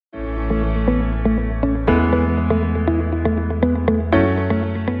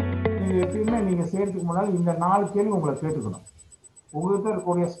முன்னால் இந்த 4 கேள்வி உங்களை கேட்டுக்கணும். உங்கள்கிட்ட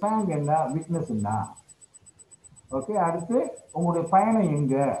இருக்கக்கூடிய ஸ்ட்ரெங்க் என்ன, வீக்னஸ் என்ன, ஓகே. அடுத்து உங்களுடைய பயணம்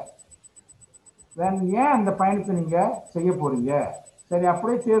எங்க, ஏன் அந்த பயணத்தை நீங்க செய்ய போறீங்க, சரி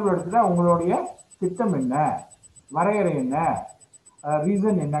அப்படியே தேர்வு எடுத்துட்டா உங்களுடைய திட்டம் என்ன, வரையறை என்ன,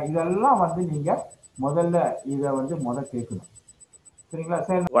 ரீசன் என்ன, இதெல்லாம் வந்து நீங்க முதல்ல இதை வந்து கேட்கணும். சரிங்களா?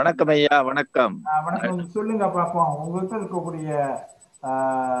 சரி, வணக்கம் ஐயா. வணக்கம். வணக்கம். சொல்லுங்க பாப்போம், உங்கள்கிட்ட இருக்கக்கூடிய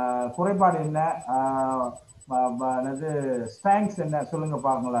குறைபாடு என்ன, ஸ்ட்ரெங்க்ஸ் என்ன, சொல்லுங்க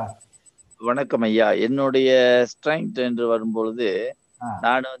பாருங்களா. வணக்கம் ஐயா. என்னுடைய ஸ்ட்ரெங்த் என்று வரும்பொழுது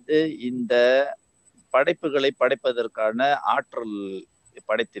நான் வந்து இந்த படைப்புகளை படைப்பதற்கான ஆற்றல்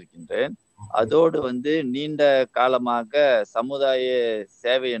படைத்திருக்கின்றேன். அதோடு வந்து நீண்ட காலமாக சமுதாய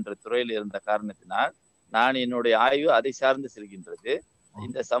சேவை என்ற துறையில் இருந்த காரணத்தினால் நான் என்னுடைய ஆய்வு அதை சார்ந்து செல்கின்றது.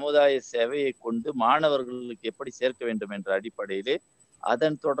 இந்த சமுதாய சேவையை கொண்டு மாணவர்களுக்கு எப்படி சேர்க்க வேண்டும் என்ற அடிப்படையிலே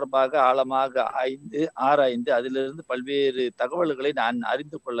அதன் தொடர்பாக ஆழமாக ஆராய்ந்து அதிலிருந்து பல்வேறு தகவல்களை நான்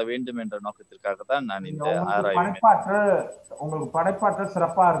அறிந்து கொள்ள வேண்டும் என்ற நோக்கத்திற்காக தான் நான் இந்த ஆராய்வு. உங்களுக்கு படைப்பாற்றல்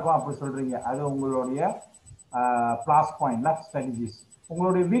சிறப்பா இருக்கும் அப்படி சொல்றீங்க. அது உங்களுடைய பிளஸ் பாயிண்ட், ஸ்ட்ராட்டஜிஸ்.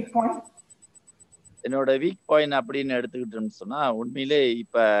 உங்களுடைய வீக் பாயிண்ட்? என்னோட வீக் பாயிண்ட் அப்படின்னு எடுத்துக்கிட்டோம்னு சொன்னா, உண்மையிலே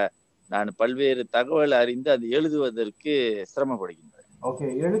இப்ப நான் பல்வேறு தகவல் அறிந்து அது எழுதுவதற்கு சிரமப்படுகின்றேன். ஓகே,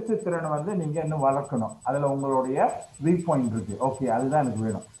 எழுத்து திறனை வந்து நீங்க இன்னும் வளர்க்கணும். அதுல உங்களுடைய வீக் பாயிண்ட் இருக்கு. ஓகே, அதுதான் எனக்கு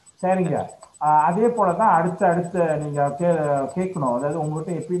வேணும். சரிங்க. அதே போலதான் அடுத்த நீங்க கேட்கணும். அதாவது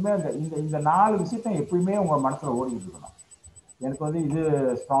உங்கள்கிட்ட எப்பயுமே இந்த 4 விஷயத்த எப்பயுமே உங்க மனசுல ஓடிட்டு இருக்கணும். எனக்கு வந்து இது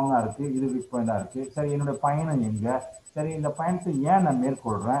ஸ்ட்ராங்கா இருக்கு, இது வீக் பாயிண்டா இருக்கு, சரி என்னுடைய பயணம் எங்க, சரி இந்த பயணத்தை ஏன் நான்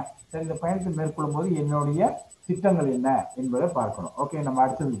மேற்கொள்றேன், சரி இந்த பயணத்தை மேற்கொள்ளும் போது என்னுடைய திட்டங்கள் என்ன என்பதை பார்க்கணும். ஓகே, நம்ம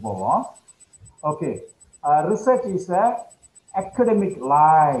அடுத்ததுக்கு போவோம். Okay, research is a academic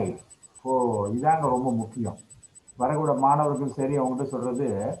life. இதாங்க ரொம்ப முக்கியம். வரக்கூட மாணவர்கள் சரி அவங்ககிட்ட சொல்றது,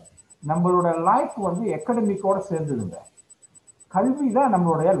 நம்மளோட லைஃப் வந்து அகடமிக்கோட சேர்ந்துதுங்க. கல்வி தான்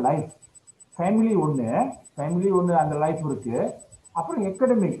நம்மளுடைய லைஃப். ஃபேமிலி ஒன்று அந்த லைஃப் இருக்கு. அப்புறம்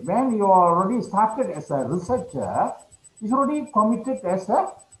academic, when you already started as a researcher, is already committed as a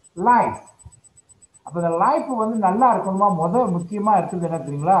life. அப்ப இந்த லைஃப் வந்து நல்லா இருக்கணுமா, முக்கியமா இருக்குது என்ன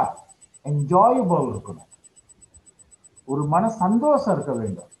தெரியுங்களா, என்ஜாயபிள் இருக்கணும். ஒரு மன சந்தோஷம் இருக்க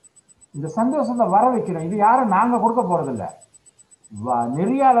வேண்டும். இந்த சந்தோஷத்தை வர வைக்கணும். இது யாரும் நாங்க கொடுக்க போறதில்ல,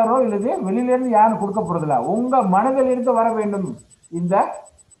 நெறியாளரோ இல்லது வெளியில இருந்து யாரும் கொடுக்க போறதில்ல. உங்க மனதிலிருந்து வர வேண்டும் இந்த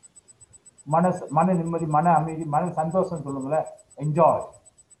மன நிம்மதி, மன அமைதி, மன சந்தோஷம் சொல்லுங்களேன். Enjoy,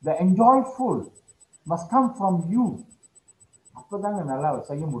 the enjoyful must come from you. அப்பதாங்க நல்லா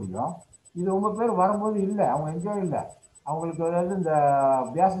செய்ய முடியும். இது உங்க பேர் வரும்போது இல்லை, அவங்க என்ஜாய் இல்லை, அவங்களுக்கு அதாவது இந்த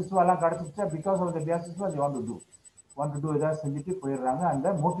வியாசிஸ்வா எல்லாம் கிடைச்சிச்சா, because of the வியாசிஸ்வா they want to do ஏதாவது செஞ்சுட்டு போயிடுறாங்க. அந்த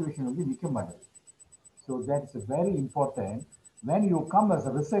மோட்டிவேஷன் வந்து நிற்க மாட்டேங்குது. So that is very important. When you come as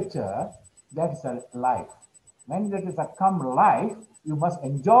a researcher, that is a life. When that is a come life, you must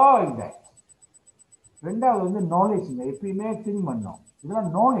enjoy that. ரெண்டாவது வந்து நாலேஜ்ங்க. எப்பயுமே திங்க் பண்ணோம்,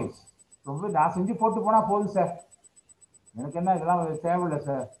 இதெல்லாம் நாலேஜ். ரொம்ப நான் செஞ்சு போட்டு போனா போதும் சார், எனக்கு என்ன இதெல்லாம் தேவையில்லை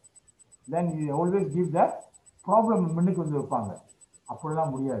sir, then you always give the problem முன்னுக்கு வந்து வைப்பாங்க.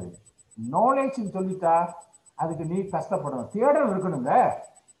 அப்படிலாம் முடியாது. நாலேஜ்ன்னு சொல்லிட்டா அதுக்கு நீ கஷ்டப்படணும், தேடல் இருக்கணுங்க.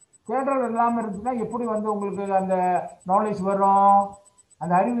 தேடல் இல்லாமல் இருந்துச்சுன்னா எப்படி வந்து உங்களுக்கு அந்த நாலேஜ் வரும்,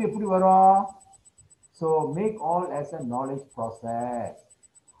 அந்த அறிவு எப்படி வரும்? So make all as a knowledge process.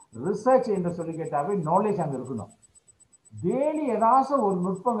 Research என்று சொல்லி கேட்டாவே நாலேஜ் அங்கே இருக்கணும். டெய்லி ஏதாச்சும் ஒரு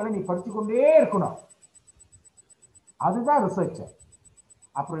நுட்பங்களை நீ படிச்சுக்கொண்டே இருக்கணும். அதுதான் ரிசர்ச்.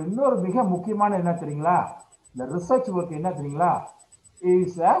 அப்புறம் இன்னொரு மிக முக்கியமான என்ன தெரியுங்களா, இந்த ரிசர்ச் ஒர்க் என்ன தெரியுங்களா,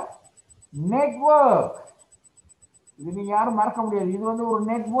 இஸ் அ நெட்வொர்க். இது நீங்க யாரும் மறக்க முடியாது. இது வந்து ஒரு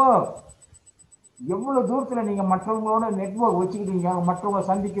நெட்வொர்க். எவ்வளவு தூரத்துல நீங்க மற்றவங்களோட நெட்வொர்க் வச்சுக்கிட்டீங்க, மற்றவங்களை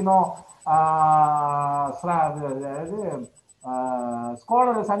சந்திக்கணும்,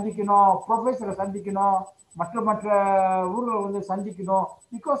 ஸ்காலரை சந்திக்கணும், ப்ரொஃபஸரை சந்திக்கணும், மற்ற ஊர்களை வந்து சந்திக்கணும்.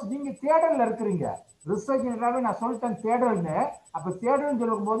 பிகாஸ் நீங்க தேடல்ல இருக்கிறீங்க. ரிசர்ச்ன்றாவே நான் சொல்லிட்டேன் தேடல்னு. அப்ப தேடல்னு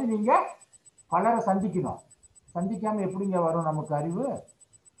சொல்லும் போது நீங்க பலரை சந்திக்கணும். சந்திக்காம எப்படிங்க வரும் நமக்கு அறிவு?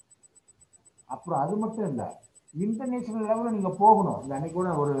 அப்புறம் அது மட்டும் இல்லை, இன்டர்நேஷனல் லெவலில் நீங்க போகணும். இந்த அன்னைக்கு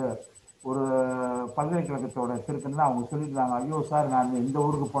கூட ஒரு பல்கலைக்கழகத்தோட திருக்குன்னா அவங்க சொல்லியிருந்தாங்க, ஐயோ சார் நான் இந்த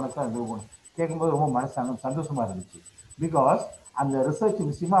ஊருக்கு போனேன் சார், இந்த ஊருக்கு கேட்கும்போது ரொம்ப மனசாங்க சந்தோஷமா இருந்துச்சு. பிகாஸ் அந்த ரிசர்ச்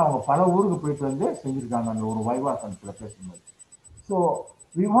விஷயமா அவங்க பல ஊருக்கு போயிட்டு வந்து செஞ்சுருக்காங்க அந்த ஒரு வைவா சந்தில் பேசும்போது. So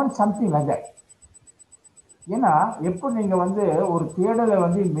we want something like that. ஏன்னா எப்போ நீங்க வந்து ஒரு தேடலை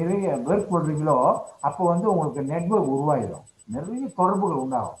வந்து நிறைய மேற்கொள்றீங்களோ அப்போ வந்து உங்களுக்கு நெட்வொர்க் உருவாயிடும், நிறைய தொடர்புகள்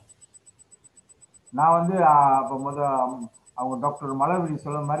உண்டாகும். நான் வந்து அப்போ அவங்க டாக்டர் மலர்விழி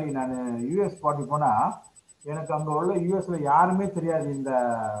சொல்ல மாதிரி நான் யூஎஸ் பார்ட்டி போனால் எனக்கு அங்க உள்ள யூஎஸ்ல யாருமே தெரியாது இந்த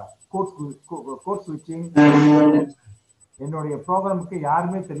கோட் ஸ்விட்சிங் என்னுடைய ப்ரோக்ராமுக்கு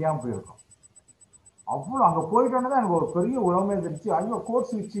யாருமே தெரியாம போயிருக்கும். அவ்வளோ அங்க போயிட்டோன்னா தான் எனக்கு ஒரு பெரிய உலகமே தெரிஞ்சு. ஐயோ, கோட்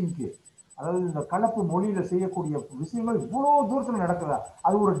ஸ்விட்சிங்க்கு, அதாவது இந்த கலப்பு மொழியில செய்யக்கூடிய விஷயங்கள் இவ்வளோ தூரத்தில் நடக்குதா,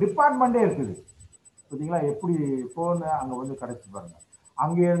 அது ஒரு டிபார்ட்மெண்ட்டே இருக்குது. பார்த்தீங்களா எப்படி போன்னு அங்கே வந்து கிடைச்சி பாருங்க.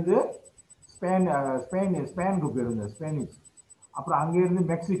 அங்கேருந்து ஸ்பெயினுக்கு போயிருந்தேன், ஸ்பெயினிஷ். அப்புறம் அங்கேருந்து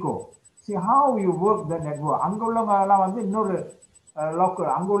Mexico. C how you work the network. அங்கே உள்ளவங்கெல்லாம் வந்து இன்னொரு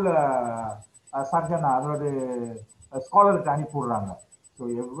லோக்கல் அங்கே உள்ள சர்ஜனா அதோட ஸ்காலருக்கு அனுப்பி விடுறாங்க. ஸோ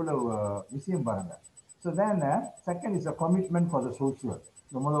எவ்வளவு விஷயம் பாருங்க. So then second is a commitment for the social.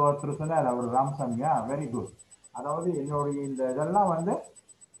 இந்த முதல் ஒருத்தர் சொன்னார், அவர் ராமசாமியா, வெரி குட். அதாவது என்னுடைய இந்த இதெல்லாம் வந்து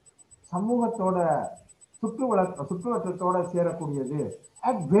சமூகத்தோட சுற்றுவட்டத்தோட சேரக்கூடியது.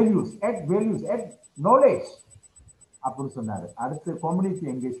 அட் வேல்யூஸ், அட் நாலேஜ் அப்படின்னு சொன்னாரு. அடுத்து கம்யூனிட்டி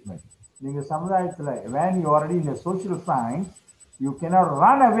என்கேஜ்மெண்ட். நீங்க சமுதாயத்துல when you already in the social science, you cannot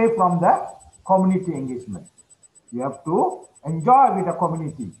run away from the community engagement. You have to enjoy with the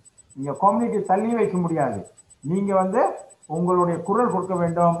community. நீங்க கம்யூனிட்டி தள்ளி வைக்க முடியாது. நீங்க வந்து உங்களுடைய குரல் கொடுக்க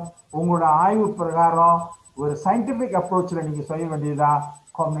வேண்டும். உங்களோட ஆய்வு பிரகாரம் ஒரு சயின்டிபிக் அப்ரோச்ல நீங்க செய்ய வேண்டியதுதான்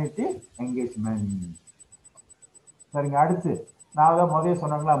கம்யூனிட்டி என்கேஜ்மெண்ட். சரிங்க. அடுத்து நான் தான் முதல்ல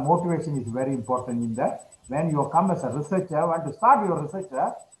சொன்னாங்களா, மோட்டிவேஷன் இஸ் வெரி இம்பார்ட்டன்ட். இந்த when you come as a researcher, want to start your researcher,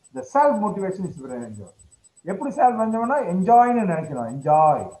 the self motivation is very important. எப்படி செல்ஃப் வந்தோம்னா என்ஜாய்னு நினைக்கணும்.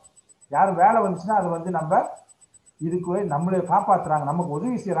 என்ஜாய். யார் வேலை வந்துச்சுன்னா அது வந்து நம்ம இதுக்கு நம்மளை காப்பாற்றுறாங்க, நமக்கு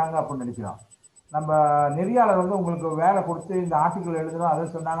உதவி செய்கிறாங்க அப்படின்னு நினைக்கிறோம். நம்ம நெறியாளர் வந்து உங்களுக்கு வேலை கொடுத்து இந்த ஆர்டிக்கிள் எழுதணும் அதை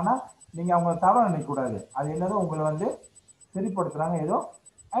சொன்னாங்கன்னா நீங்கள் அவங்க தவறு நினைக்கக்கூடாது. அது என்னதோ உங்களை வந்து சரிப்படுத்துகிறாங்க, ஏதோ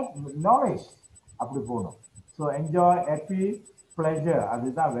நாலேஜ் அப்படி போகணும். ஸோ என்ஜாய், ஹாப்பி, ப்ளெஷர்,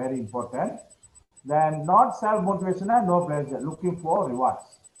 அதுதான் very important. Then not self motivation and no pleasure, looking for rewards.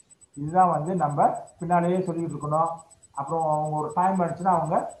 இதுதான் வந்து நம்ம பின்னாலேயே சொல்லிட்டு இருக்கணும். அப்புறம் அவங்க ஒரு டைம் ஆயிடுச்சுன்னா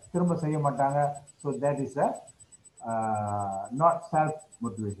அவங்க திரும்ப செய்ய மாட்டாங்க. So that is not self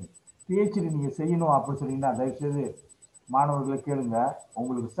motivation. PhD நீங்கள் செய்யணும் அப்படின்னு சொன்னீங்கன்னா தயவுசெய்து மாணவர்களை கேளுங்க,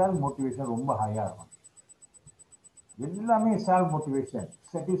 உங்களுக்கு செல்ஃப் மோட்டிவேஷன் ரொம்ப ஹையாக இருக்கும். எல்லாமே self motivation,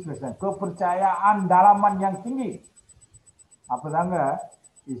 satisfaction, kepercayaan dalaman yang tinggi. அப்போதாங்க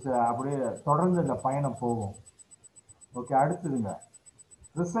அப்படியே தொடர்ந்து இந்த பயணம் போகும். Okay, அடுத்ததுங்க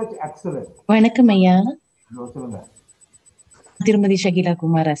research excellence. வணக்கம் ஐயா. சொல்லுங்க. திருமதி ஷகிலா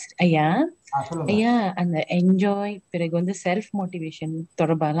குமார் ஐயா. சொல்லுங்க ஐயா, அந்த என்ஜாய் பிறகு வந்து செல்ஃப் மோட்டிவேஷன்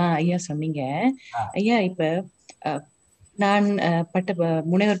தொடர்பாலாம் ஐயா சொன்னீங்க. ஐயா, இப்ப நான்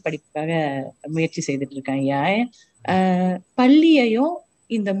முனைவர் படிப்புக்காக முயற்சி செய்துட்டு இருக்கேன் ஐயா. பள்ளியையும்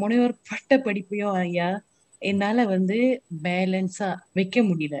இந்த முனைவர் பட்ட படிப்பையும் ஐயா என்னால வந்து பேலன்ஸா வைக்க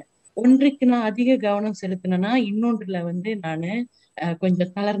முடியல. ஒன்றுக்கு நான் அதிக கவனம் செலுத்தினேன்னா இன்னொன்றுல வந்து நானு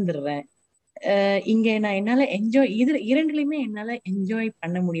கொஞ்சம் தளர்ந்துடுறேன். இங்க நான் என்னால என்ஜாய் இரண்டுலயுமே என்னால என்ஜாய்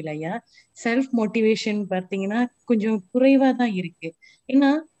பண்ண முடியல ஐயா. செல்ஃப் மோட்டிவேஷன் பார்த்தீங்கன்னா கொஞ்சம் குறைவா தான் இருக்கு.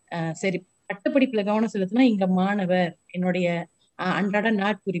 ஏன்னா சரி, பட்டப்படிப்புல கவனம் செலுத்தினா இங்க மாணவர், என்னுடைய அன்றாட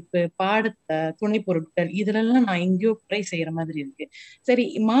நாட்குறிப்பு, பாட துணை பொருட்கள் இதுலெல்லாம் நான் எங்கேயோ குறை செய்யற மாதிரி இருக்கு. சரி,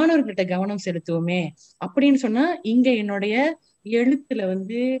 மாணவர்கிட்ட கவனம் செலுத்துவோமே அப்படின்னு சொன்னா இங்க என்னுடைய எழுத்துல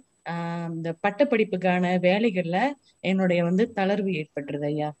வந்து இந்த பட்டப்படிப்புக்கான வேலைகள்ல என்னுடைய வந்து தளர்வு ஏற்பட்டுருது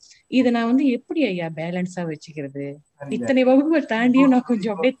ஐயா. இதை நான் வந்து எப்படி ஐயா பேலன்ஸா வச்சுக்கிறது? இத்தனை வகுப்புகள் தாண்டியும் நான்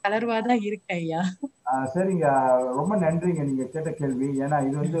கொஞ்சம் அப்படியே தளர்வாதான் இருக்கேன் ஐயா. சரிங்க, ரொம்ப நன்றிங்க நீங்க கேட்ட கேள்வி. ஏன்னா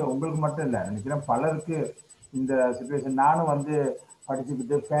இது வந்து உங்களுக்கு மட்டும் இல்லை, நினைக்கிறேன் பலருக்கு இந்த சுச்சுவேஷன். நானும் வந்து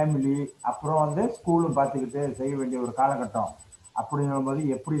படிச்சுக்கிட்டு ஃபேமிலி அப்புறம் வந்து ஸ்கூலும் பார்த்துக்கிட்டு செய்ய வேண்டிய ஒரு காலகட்டம். அப்படிங்கிற போது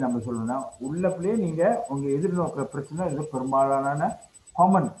எப்படி நம்ம சொல்லணும், உள்ளப்பிலேயே நீங்கள் உங்கள் எதிர்நோக்கிற பிரச்சனை இது பெரும்பாலான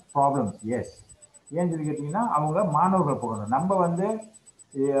காமன் ப்ராப்ளம்ஸ். எஸ், ஏன்னு சொல்லி கேட்டிங்கன்னா அவங்க மாணவர்கள் போகணும். நம்ம வந்து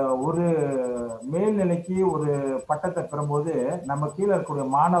ஒரு மேல்நிலைக்கு ஒரு பட்டத்தை பெறும்போது நம்ம கீழே இருக்கக்கூடிய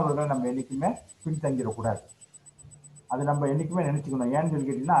மாணவர்கள் நம்ம என்றைக்குமே பின்தங்கிடக்கூடாது. அது நம்ம என்றைக்குமே நினைச்சுக்கணும். ஏன்னு சொல்லி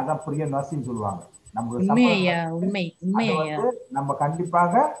கேட்டீங்கன்னா அதான் பெரிய நர்சிங் சொல்லுவாங்க. நம்ம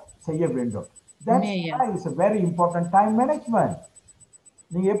கண்டிப்பாக செய்ய வேண்டும். Very important time management.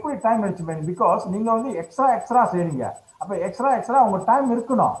 நீங்க எப்படி டைம் மேனேஜ்மெண்ட், பிகாஸ் நீங்க வந்து எக்ஸ்ட்ரா செய்றீங்க. அப்ப எக்ஸ்ட்ரா உங்க டைம்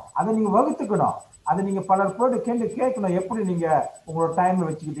இருக்கணும், அதை நீங்க வகுத்துக்கணும். அதை நீங்க பலர் போட்டு கேட்கணும், எப்படி நீங்க உங்களோட டைம்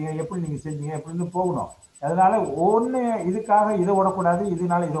வச்சுக்கிட்டீங்க, எப்படி நீங்க செஞ்சீங்க, எப்படின்னு போகணும். அதனால ஒண்ணு இதுக்காக இதை விடக்கூடாது,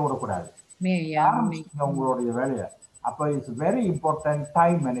 இதனால இதை விடக்கூடாது, உங்களுடைய வேலையை. அப்ப it's very important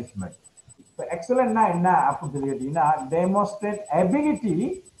time management. இப்போ எக்ஸலன்ட்னா என்ன அப்படின்னு சொல்லி கேட்டீங்கன்னா, demonstrate ability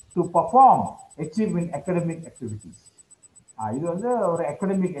to perform achieve in academic activities. இது வந்து ஒரு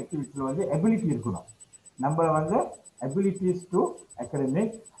அகாடமிக் ஆக்டிவிட்டியில் வந்து எபிலிட்டி இருக்கணும். நம்ம வந்து abilities to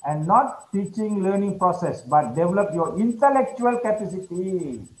academic and not teaching learning process but develop your intellectual capacity.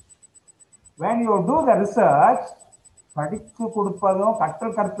 when you do the research, படித்து கொடுப்பதும்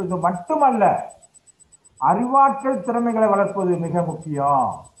கற்றல் கற்பது மட்டுமல்ல, அறிவாற்றல் திறமைகளை வளர்ப்பது மிக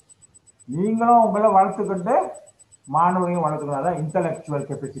முக்கியம். நீங்களும் உங்களை வளர்த்துக்கிட்டு மாணவரையும் வளர்த்துக்கணும். அதான் இன்டலெக்சுவல்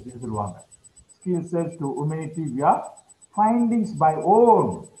கெப்பாசிட்டி சொல்லுவாங்க. ஸ்கில்ஸ் டு ஹியூமனிட்டி வியா ஃபைண்டிங்ஸ் பை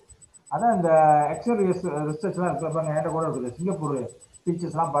ஓன். அதான் இந்த எக்ஸல் ரிசர்ச்லாம் இருக்கிற பாருங்க, என்கிட்ட கூட இருக்குது. சிங்கப்பூர்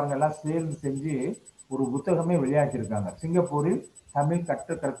டீச்சர்ஸ்லாம் பாருங்க, எல்லாம் சேர்ந்து செஞ்சு ஒரு புத்தகமே வெளியாக்கியிருக்காங்க. சிங்கப்பூரில் தமிழ்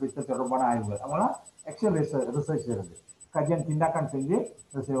கற்று கற்பித்த தொடர்பான ஆய்வுகள். அவங்களாம் எக்ஸல் ரிசர்ச் இருக்கு. கஜன் திண்டாக்கான் செஞ்சு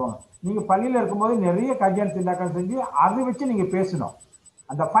செய்வாங்க. நீங்கள் பள்ளியில் இருக்கும்போது நிறைய கஜன் திண்டாக்கான் செஞ்சு அதை வச்சு நீங்கள் பேசணும்,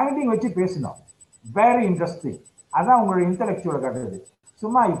 அந்த ஃபைண்டிங் வச்சு பேசணும். Very interesting. அதான் உங்களுடைய இன்டலெக்சுவல் கட்டுறது.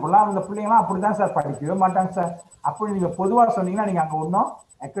 சும்மா இப்போலாம் அந்த பிள்ளைங்களாம் அப்படி தான் சார், படிக்கவே மாட்டாங்க சார் அப்படி நீங்கள் பொதுவாக சொன்னீங்கன்னா நீங்கள் அங்கே ஒன்றும்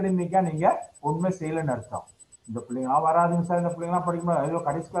அகாடமிக்காக நீங்கள் ஒன்றுமே செய்யலைன்னு அர்த்தம். இந்த பிள்ளைங்களாம் வராதுங்க சார், இந்த பிள்ளைங்களாம் படிக்கும்போது ஐயோ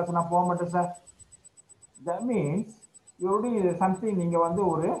கடைசி கிளாஸ் நான் போக மாட்டேன் சார். தட் மீன்ஸ் இவருடைய சம்திங் நீங்கள் வந்து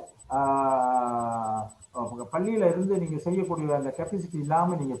ஒரு பள்ளியில் இருந்து நீங்கள் செய்யக்கூடிய அந்த கெப்பாசிட்டி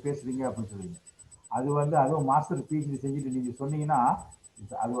இல்லாமல் நீங்கள் பேசுகிறீங்க அப்படின்னு சொல்லுவீங்க. அது வந்து அதுவும் மாஸ்டர் பிஹெச்டி செஞ்சுட்டு நீங்கள் சொன்னீங்கன்னா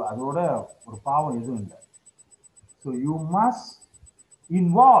அதோட ஒரு பாவம் எதுவும் இல்லை. So you must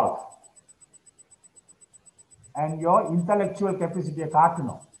involve and your intellectual கெப்பாசிட்டியை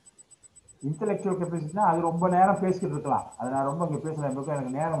காட்டணும். இன்டலெக்சுவல் கெப்பாசிட்டினா அது ரொம்ப நேரம் பேசிக்கிட்டு இருக்கலாம். அதை நான் ரொம்ப இங்கே பேசலாம்,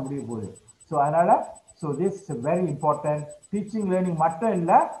 எனக்கு நேரம் முடிய போகுது. ஸோ அதனால் this is very important. Teaching learning மட்டும்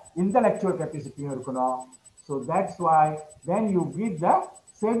இல்லை, இன்டலெக்சுவல் கெப்பாசிட்டியும் இருக்கணும். So that's why then you give the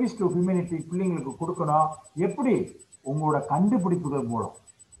service to humanity பிள்ளைங்களுக்கு கொடுக்கணும். எப்படி? உங்களோட கண்டுபிடிப்புகள் மூலம்,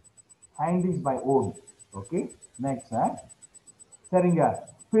 findings by own. Okay, next. சரிங்க,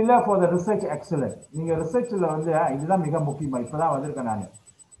 pillar for the research excellent. நீங்கள் ரிசர்ச்சில் வந்து இதுதான் மிக முக்கியமாக இப்போ தான் வந்திருக்கேன் நான்.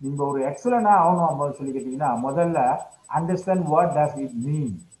 நீங்கள் ஒரு எக்ஸலண்டாக ஆகணும் சொல்லி கேட்டிங்கன்னா முதல்ல understand what does it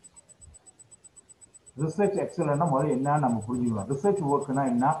mean. Research எக்ஸலன்னா முதல்ல என்னன்னு நம்ம புரிஞ்சுக்கணும். ரிசர்ச் ஒர்க்குனா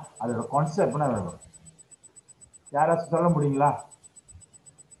என்ன, அதோட கான்செப்ட்னா வேணும். யாராச்சும் சொல்ல முடியுங்களா?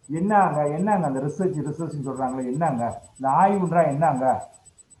 என்னங்க அந்த ரிசர்ச் சொல்றாங்களே என்னங்க, இந்த ஆய்வுன்றா என்னங்க?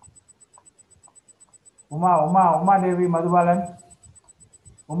 உமா தேவி மதுபாலன்,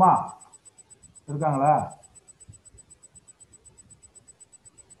 உமா இருக்காங்களா?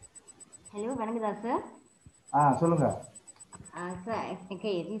 Hello, வணக்கம்தா sir. சொல்லுங்க sir.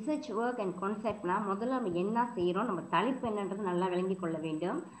 Okay, research work and கான்செப்ட்னா முதல்ல நம்ம என்ன செய்யறோம், நம்ம தலைப்பு என்னன்றது நல்லா விளங்கி கொள்ள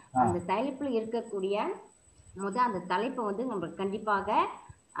வேண்டும். அந்த தலைப்புல இருக்கக்கூடிய அந்த தலைப்பை வந்து நம்ம கண்டிப்பாக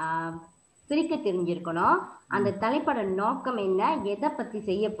பிரிக்க தெரிஞ்சிருக்கணும். அந்த தலைப்போட நோக்கம் என்ன, எதை பத்தி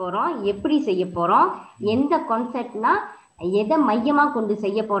செய்ய போறோம், எப்படி செய்ய போறோம், எந்த கான்செப்ட்னா எதை மையமா கொண்டு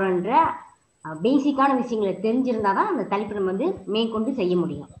செய்ய போறோன்ற பேசிக்கான விஷயங்களை தெரிஞ்சிருந்தாதான் அந்த தலைப்பை நம்ம வந்து மேற்கொண்டு செய்ய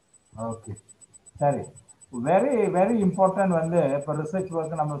முடியும். ஓகே, சரி. Very very important. வந்து இப்போ ரிசர்ச்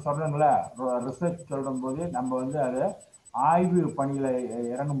ஒர்க் நம்ம சொல்கிறோங்களா, ரிசர்ச் சொல்லும் போது நம்ம வந்து அதை ஆய்வு பணியில்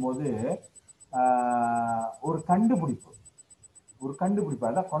இறங்கும் போது ஒரு கண்டுபிடிப்பு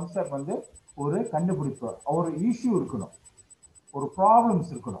அதான் கான்செப்ட். வந்து ஒரு கண்டுபிடிப்பு, ஒரு இஷ்யூ இருக்கணும், ஒரு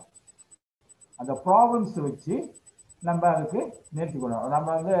ப்ராப்ளம்ஸ் இருக்கணும். அந்த ப்ராப்ளம்ஸ் வச்சு நம்ம அதுக்கு நேர்த்திக்கணும். நம்ம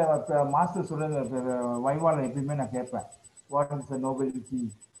வந்து மாஸ்டர் சொல்கிறது வைவாவில் எப்பயுமே நான் கேட்பேன், what is the நோபெலிட்டி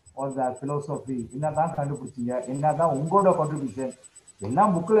R the philosophy, என்னதான் கண்டுபிடிச்சிங்க, என்னதான் உங்களோட கான்ட்ரிபியூஷன்.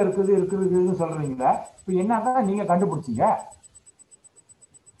 எல்லாம் புக்கில் இருக்குதுன்னு சொல்கிறீங்களா, இப்போ என்னதான் நீங்கள் கண்டுபிடிச்சிங்க.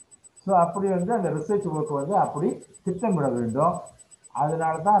 ஸோ அப்படி வந்து அந்த ரிசர்ச் ஒர்க் வந்து அப்படி திட்டமிட வேண்டும்.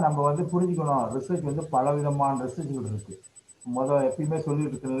 அதனால தான் நம்ம வந்து புரிஞ்சுக்கணும், ரிசர்ச் வந்து பலவிதமான ரிசர்ச்கள் இருக்குது. எப்பயுமே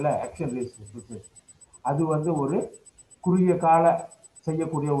சொல்லிட்டு இருக்குல்ல, ஆக்ஷன் பேஸ்ட் ரிசர்ச். அது வந்து ஒரு குறுகிய கால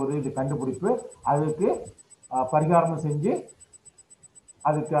செய்யக்கூடிய ஒரு இது கண்டுபிடிப்பு, அதுக்கு பரிகாரமும் செஞ்சு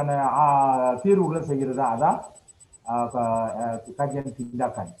அதுக்கான தீர்வுகளும் செய்கிறது. அதான் கஜன்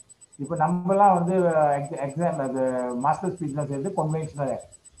திண்டாக்கான். இப்போ நம்மலாம் வந்து எக்ஸாம் அது மாஸ்டர் ஸ்பீச்லாம் சேர்ந்து கன்வென்ஷனல்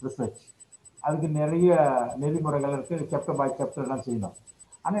ரிசர்ச், அதுக்கு நிறைய நெறிமுறைகள் இருக்குது, சாப்டர் பை சாப்டர்லாம் செய்யணும்.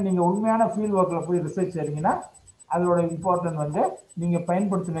 ஆனால் நீங்கள் உண்மையான ஃபீல்ட் ஒர்க்கில் போய் ரிசர்ச் செய்றீங்கன்னா அதோட இம்பார்ட்டன்ட் வந்து நீங்கள்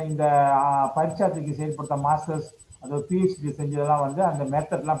பயன்படுத்தின இந்த பரீட்சாத்துக்கு செயல்படுத்த மாஸ்டர்ஸ், அதாவது பிஹெச்டி செஞ்சதெல்லாம் வந்து அந்த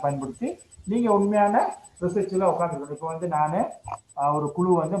மெத்தட்லாம் பயன்படுத்தி நீங்கள் உண்மையான ரிசர்ச்சில் உட்காந்துருக்கணும். இப்போ வந்து நான் ஒரு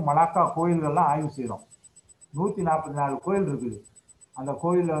குழு வந்து மலாக்கா கோயில்கள்லாம் ஆய்வு செய்கிறோம். 144 கோயில் இருக்குது. அந்த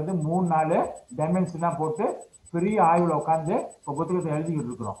கோயிலில் வந்து 3-4 டைமென்ஷன்லாம் போட்டு பெரிய ஆய்வில் உட்காந்து இப்போ புத்தகத்தை எழுதிக்கிட்டு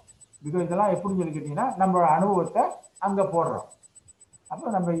இருக்கிறோம். பிகாஸ் இதெல்லாம் எப்படின்னு சொல்லி கேட்டிங்கன்னா நம்மளோட அனுபவத்தை அங்கே போடுறோம். அப்போ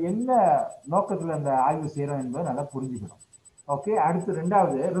நம்ம என்ன நோக்கத்தில் அந்த ஆய்வு செய்கிறோம் என்பதை நல்லா புரிஞ்சுக்கணும். ஓகே, அடுத்து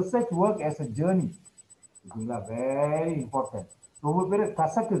ரெண்டாவது, research work as a journey. ஓகேங்களா, வெரி இம்பார்ட்டன்ட். ரொம்ப பேர்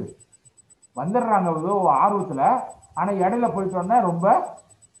கசக்குது, வந்துடுறாங்க ஏதோ ஆர்வத்தில், ஆனால் இடையில போயிட்டோன்னா ரொம்ப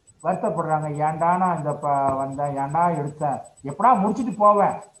வருத்தப்படுறாங்க. ஏன்டா நான் இந்த வந்தேன், ஏன்டா எடுத்தேன், எப்படா முடிச்சுட்டு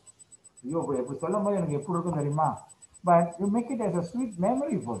போவேன். ஐயோ, இப்படி சொல்லும் போது எனக்கு எப்படி இருக்கும் தெரியுமா? but you make it as a sweet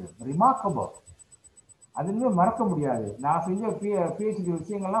memory for them. Remarkable. அதுவே மறக்க முடியாது. நான் செஞ்ச PhD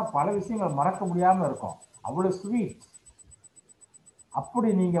விஷயங்கள்லாம் பல விஷயங்கள் மறக்க முடியாம இருக்கும். அவ்வளவு ஸ்வீட். அப்படி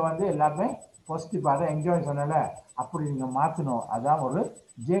நீங்க வந்து எல்லாமே பாசிட்டிவா அதை என்ஜாய் பண்ணல, அப்படி நீங்க மாத்தணும். அதான் ஒரு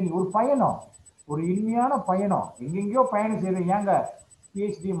ஜேர்னி, ஒரு பயணம், ஒரு இனிமையான பயணம். எங்கெங்கயோ பயணம் செய்யறது. ஏங்க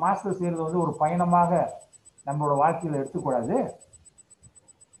PhD மாஸ்டர் செய்யறது வந்து ஒரு பயணமாக நம்மளோட வாழ்க்கையில எடுத்துக்கூடாது?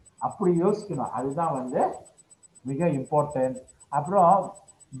 அப்படி யோசிக்கணும். அதுதான் வந்து மிக இம்பார்ட்டன்ட். அப்புறம்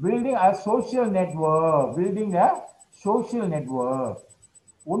பில்டிங் அ சோசியல் நெட்வொர்க்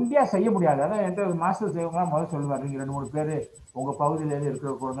ஒண்டியா செய்ய முடியாது. அதான் என்கிட்ட மாஸ்டர் செய்வங்களாம் முதல்ல சொல்லுவார், நீங்க 2-3 பேர் உங்க பகுதியிலேருந்து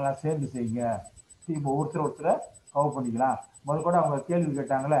இருக்கிற குழந்தைங்களாம் சேர்ந்து செய்யுங்க, டீம் ஒருத்தர் கவர் பண்ணிக்கலாம். முதல் கூட அவங்க கேள்வி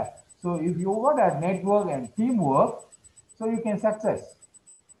கேட்டாங்களே. So if you what a network and team work, so you can success.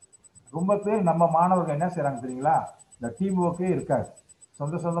 ரொம்ப பேர் நம்ம மாணவர்கள் என்ன செய்யறாங்க தெரியுங்களா, இந்த டீம் ஒர்க்கே இருக்காது,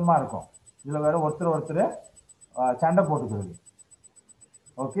 சொந்தமா இருக்கும். இதுல வேற ஒருத்தர் சண்டை போட்டுக்கிறது.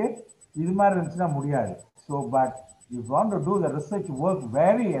 ஓகே, இது மாதிரி இருந்துச்சுன்னா முடியாது. So but you want to do the research work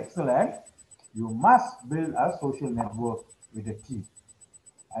very excellent, you must build a social network with a team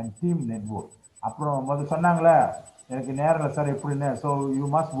and team network. அப்புறம் முதல்ல சொன்னாங்களே, எனக்கு நேரில் சார் எப்படின்னு. So you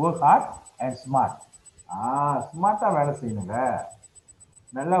must work hard and smart. ஸ்மார்ட்டாக வேலை செய்யணுங்க.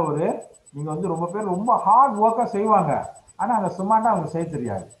 நல்ல ஒரு நீங்கள் வந்து ரொம்ப பேர் ரொம்ப ஹார்ட் ஒர்க்காக செய்வாங்க, ஆனால் அந்த ஸ்மார்ட்டாக அவங்க செய்ய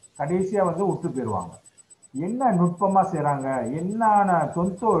தெரியாது. கடைசியாக வந்து விட்டு போயிடுவாங்க. என்ன நுட்பமாக செய்கிறாங்க, என்னென்ன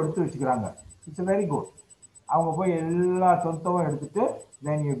தொந்தோ எடுத்து வச்சுக்கிறாங்க. It's very good. அவங்க போய் எல்லா தொந்தவும் எடுத்துட்டு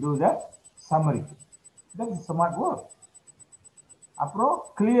then you do the summary. that is smart work. அப்புறம்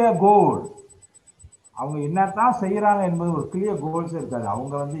கிளியர் கோல். அவங்க என்னத்தான் செய்யறாங்க என்பது ஒரு கிளியர் கோல்ஸ் இருக்காது.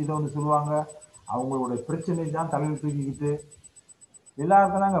 அவங்க வந்து இதை வந்து சொல்லுவாங்க, அவங்களோட பிரச்சனை தான் தலையில் தூக்கிக்கிட்டு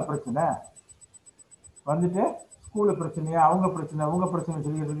எல்லாருக்கும் தாங்க பிரச்சனை. வந்துட்டு ஸ்கூல்ல பிரச்சனையா, அவங்க பிரச்சனை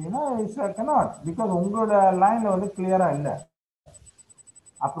சொல்லிட்டு இருந்தீங்கன்னா இட்ஸ் கனாட், பிகாஸ் உங்களோட லைன்ல வந்து கிளியரா இல்லை.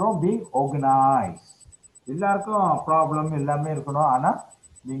 அப்புறம் பி ஆர்கனைஸ். எல்லாருக்கும் ப்ராப்ளம் எல்லாமே இருக்கணும், ஆனால்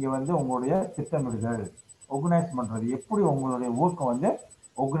நீங்கள் வந்து உங்களுடைய திட்டமிடுதல் ஆர்கனைஸ் பண்ணுறது, எப்படி உங்களுடைய ஒர்க்கை வந்து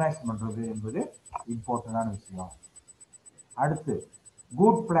ஆர்கனைஸ் பண்ணுறது என்பது இம்பார்ட்டண்டான விஷயம். அடுத்து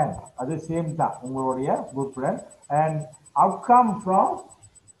குட் பிளான். அது சேம் தான், உங்களுடைய good plan and outcome from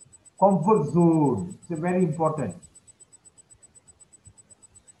comfort zone. It's very important.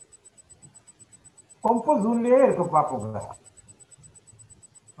 Comfort ஜோன்லேயே இருக்க பார்ப்போங்க.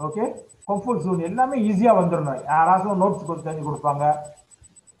 ஓகே, கம்ஃபர்ட் ஜோன் எல்லாமே ஈஸியாக வந்துடணும். யாராச்சும் நோட்ஸ் செஞ்சு கொடுப்பாங்க,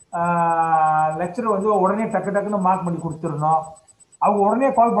 லெக்சர் வந்து உடனே டக்குன்னு மார்க் பண்ணி கொடுத்துடணும். அவங்க உடனே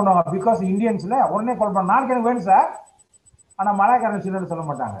கால் பண்ணுவாங்க, பிகாஸ் இந்தியன்ஸில் உடனே கால் பண்ண, நாளைக்கு எனக்கு வேணும் சார். ஆனால் மலையாளக்காரன் சிலர் சொல்ல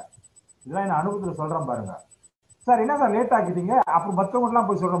மாட்டாங்க. இதெல்லாம் என்ன அனுபவத்தில் சொல்கிறேன் பாருங்க. சார் என்ன சார் லேட் ஆக்கிட்டீங்க, அப்புறம் மற்றவங்கலாம்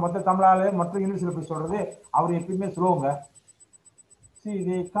போய் சொல்கிறோம், மற்ற தமிழால் மற்ற இங்கிலீஷில் போய் சொல்கிறது, அவர் எப்பயுமே ஸ்லோங்க. See,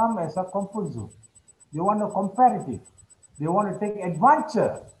 they come as a comfort zone. They want a comparative. They want to take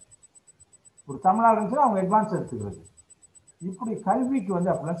adventure. ஒரு தமிழாக இருந்துச்சுன்னா அவங்க அட்வான்ஸ் எடுத்துக்கிறது. இப்படி கல்விக்கு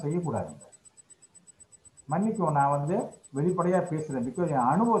வந்து அப்படிலாம் செய்யக்கூடாதுங்க. மன்னிக்கும், நான் வந்து வெளிப்படையாக பேசுகிறேன், பிகாஸ் என்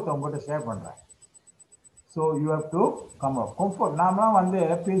அனுபவத்தை உங்கள்கிட்ட ஷேர் பண்ணுறேன். So you have to come up comfort. நாமலாம் வந்து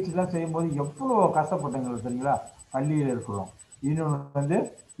பேச்சுலாம் செய்யும்போது எவ்வளோ கஷ்டப்பட்டவங்களுக்கு தெரியுங்களா. பள்ளியில் இருக்கிறோம், இன்னொன்று வந்து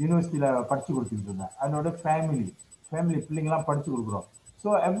யூனிவர்சிட்டியில் படித்து கொடுத்துக்கிட்டு இருந்தேன், அதனோட ஃபேமிலி பிள்ளைங்களாம் படித்து கொடுக்குறோம். So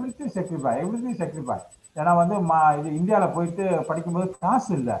everything sacrifice. ஏன்னா வந்து இது இந்தியாவில் போயிட்டு படிக்கும்போது காசு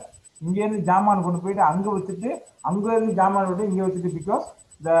இல்லை. இங்கேருந்து ஜாமான் கொண்டு போயிட்டு அங்கே வச்சுட்டு, அங்கேருந்து ஜாமான் விட்டு இங்கே வச்சுட்டு, பிகாஸ்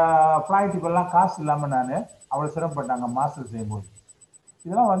இந்த ஃப்ளைட்டுக்கெல்லாம் காசு இல்லாமல் நான் அவ்வளோ சிரமப்பட்டாங்க மாஸ்டர் செய்யும்போது.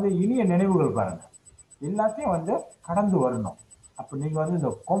 இதெல்லாம் வந்து இனிய நினைவுகள் பாருங்கள். எல்லாத்தையும் வந்து கடந்து வரணும். அப்போ நீங்கள் வந்து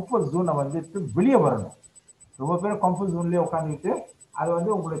இந்த கம்ஃபர்ட் ஜோனை வந்துட்டு வெளியே வரணும். ரொம்ப பேர் கம்ஃபர்ட் ஜோன்லேயே உட்காந்துக்கிட்டு அதை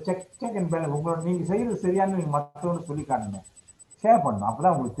வந்து உங்களை செக் அண்ட் பேலன்ஸ், உங்களோட நீங்கள் செய்கிறது சரியானு நீங்கள் மற்றவங்க சொல்லி காட்டணும், ஷேர் பண்ணணும். அப்போ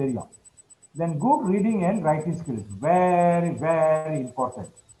தான் உங்களுக்கு தெரியும். Then good reading and writing skills very very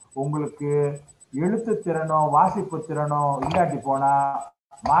important. உங்களுக்கு எழுத்து திறனோ வாசிப்பு திறனோ இல்லாட்டி போனால்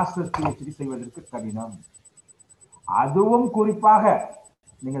மாஸ்டர்ஸ் PhD செய்வதற்கு கடினம். அதுவும் குறிப்பாக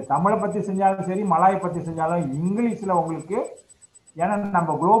நீங்கள் தமிழை பற்றி செஞ்சாலும் சரி, மலாயை பற்றி செஞ்சாலும் இங்கிலீஷில் உங்களுக்கு, ஏன்னா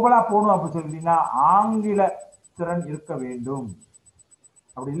நம்ம குளோபலாக போகணும் அப்படின்னு சொல்லிட்டீங்கன்னா ஆங்கில திறன் இருக்க வேண்டும்.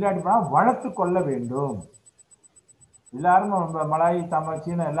 அப்படி இல்லாட்டி போனால் வளர்த்து கொள்ள வேண்டும். எல்லாரும் நம்ம மலாய், தமிழ்,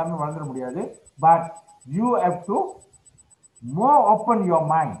 சீனா எல்லாமே வளர்ந்துட முடியாது. But you have to more open your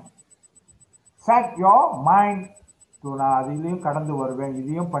mind, set your mind to நான் அதிலையும் கடந்து வருவேன்,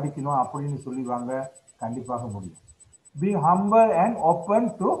 இதையும் படிக்கணும் அப்படின்னு சொல்லிவாங்க. கண்டிப்பாக முடியும். B humble and open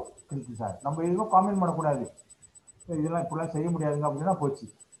to criticise. நம்ம எதுவும் காமெண்ட் பண்ணக்கூடாது, இதெல்லாம் இப்படிலாம் செய்ய முடியாதுங்க அப்படின்னா போச்சு,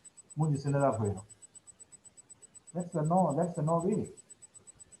 மூஞ்சி சின்னதாக போயிடும். that's a no way.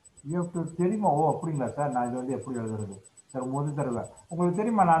 You have to தெரியுமா, ஓ அப்படிங்களா சார், நான் இது வந்து எப்படி எழுதுறது, சார் முதல் தடவை. உங்களுக்கு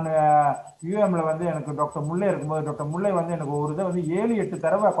தெரியுமா, நான் யூஎம்ல வந்து எனக்கு டாக்டர் முல்லை இருக்கும்போது டாக்டர் முல்லை வந்து எனக்கு ஒரு இதை வந்து 7-8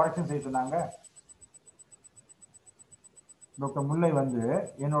 தடவை கரெக்ஷன் செய்திருந்தாங்க. டாக்டர் முல்லை வந்து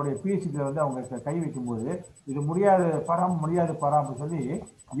என்னுடைய பிஹெச்டியில் வந்து அவங்க கை வைக்கும்போது இது முடியாது முடியாது அப்படின்னு சொல்லி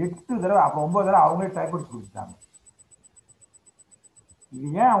 8 தடவை, அப்புறம் 9 தடவை அவங்களே டைப் அடிச்சு கொடுத்துட்டாங்க. இது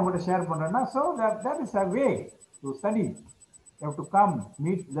ஏன் அவங்கள்ட்ட ஷேர் பண்ணுறேன்னா, so that is a way to study. You have to come,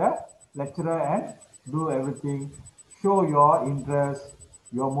 meet the lecturer and do everything. Show your interest,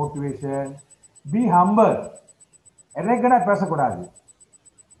 your motivation. Be humble. எரகண்டாக பேசக்கூடாது,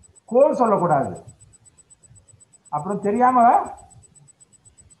 கோல் சொல்லக்கூடாது, அப்புறம் தெரியாம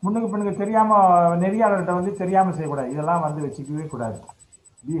முன்னுக்கு பின்னுக்கு தெரியாம நெறியாளர்கிட்ட வந்து தெரியாம செய்யக்கூடாது. இதெல்லாம் வந்து வச்சுக்கவே கூடாது.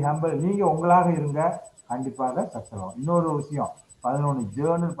 B humble. நீங்க உங்களாக இருங்க, கண்டிப்பாக சக்சஸ். இன்னொரு விஷயம் 11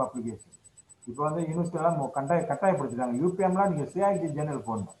 ஜேர்னல் பப்ளிகேஷன். இப்போ வந்து யூனிவர்சிட்டியெல்லாம் கட்டாயப்படுத்திட்டாங்க. யூபிஎம்லாம் நீங்க சிஐடி ஜேர்னல்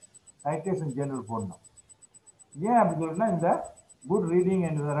போடணும், சைட்டேஷன் ஜேர்னல் போடணும். ஏன் அப்படி சொல்லுன்னா, இந்த குட் ரீடிங்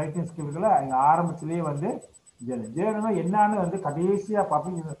அண்ட் ரைட்டிங் ஸ்கில்களை இங்கே ஆரம்பத்திலேயே வந்து ஜேர்னல் என்னன்னு வந்து கடைசியாக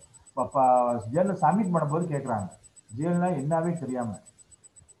பப்ளிக் ஜேர்னல் சப்மிட் பண்ணும்போது கேட்குறாங்க, ஜேர்னல் என்னவே தெரியாம.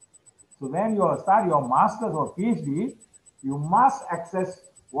 So when you start your master's or PhD, you must access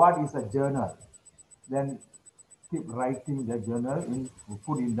what is a journal. Then keep writing the journal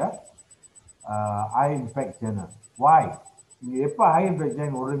put in the high impact journal. Why? நீங்க எப்போ high impact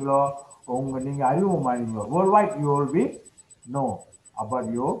journal ஓடுறீங்களோ நீங்க அறிவு மாறீங்களோ, worldwide you will be know about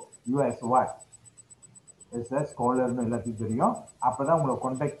you as what as a scholar னு எல்லாத்துக்கும் தெரியும். அப்பதான் உங்களை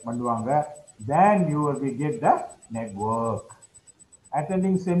contact பண்ணுவாங்க. Then you will be get the network.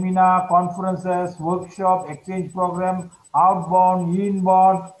 Attending seminar, conferences, workshop, exchange program, outbound,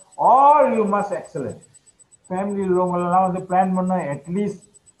 inbound, all you must excellent. Family உள்ளவங்களெல்லாம் வந்து plan பண்ணோம். At least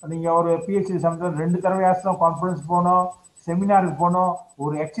நீங்கள் ஒரு பிஹெச்டி சம்திங் 2 தடவையாச்சும் கான்ஃபரன்ஸ் போகணும், செமினாருக்கு போகணும்,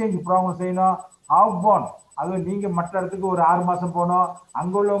 ஒரு எக்ஸ்சேஞ்ச் ப்ரோக்ராம் செய்யணும். அவுட்பவுண்ட், அதுவும் நீங்கள் மற்ற இடத்துக்கு ஒரு 6 மாதம் போகணும்,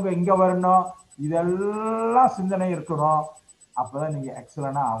 அங்கே உள்ளவங்க இங்கே வரணும். இதெல்லாம் சிந்தனை இருக்கணும். அப்போ தான் நீங்கள்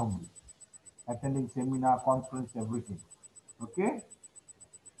எக்ஸலண்டாக ஆக முடியும். Attending seminar, conference, everything. Okay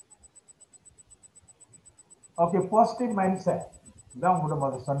okay positive mind set தான் உங்கள்கிட்ட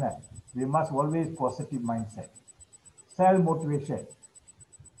முதல்ல சொன்னேன். We must always positive mindset. Self motivation.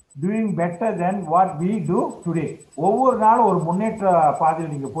 Doing better than what we do today. ஒவ்வொரு நாளும் ஒரு முன்னேற்ற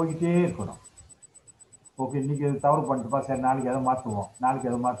பாதையில் நீங்கள் போய்கிட்டே இருக்கணும். ஓகே, இன்னைக்கு எது தவறு பண்ணிட்டுப்பா, சரி நாளைக்கு எதை மாற்றுவோம், நாளைக்கு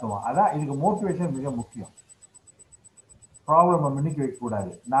எதை மாற்றுவோம். அதான் இதுக்கு மோட்டிவேஷன் மிக முக்கியம். ப்ராப்ளம் இன்னைக்கு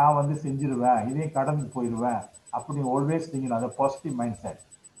வைக்கக்கூடாது, நான் வந்து செஞ்சிருவேன், இதையும் கடந்து போயிடுவேன் அப்படி ஆல்வேஸ் திங்கிங். அதை positive mind set.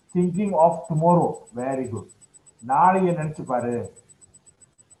 Thinking of tomorrow, very good. நாளைக்கு நினைச்சு பாரு,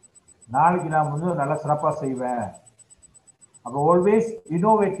 நாளைக்கு நான் வந்து நல்லா சிறப்பாக செய்வேன். அப்போ ஆல்வேஸ்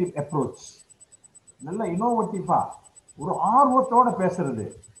இனோவேட்டிவ் அப்ரோச். நல்ல இனோவேட்டிவா ஒரு ஆர்வத்தோட பேசுறது,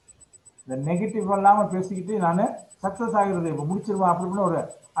 இந்த நெகட்டிவ் இல்லாமல் பேசிக்கிட்டு நான் சக்ஸஸ் ஆகிறது, இப்போ முடிச்சிருவேன் அப்படின்னு ஒரு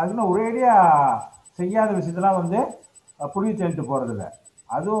அதுன்னு ஒரேடியா செய்யாத விஷயத்தெல்லாம் வந்து புரிய தெளிட்டு போறது இல்லை,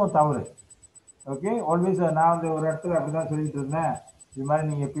 அதுவும் தவறு. ஓகே, ஆல்வேஸ் நான் வந்து ஒரு இடத்துல அப்படிதான் சொல்லிட்டு இருந்தேன், இது மாதிரி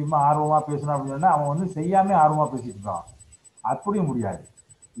நீங்கள் எப்பயுமே ஆர்வமாக பேசணும் அப்படின்னு சொன்னால் அவன் வந்து செய்யாமே ஆர்வமாக பேசிட்டு இருக்கான். அப்படியும் முடியாது.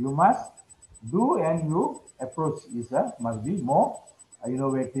 You must do and you approach must be more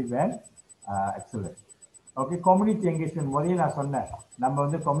innovative and excellent. Okay, community engagement முதல்ல நான் சொன்னேன். நம்ம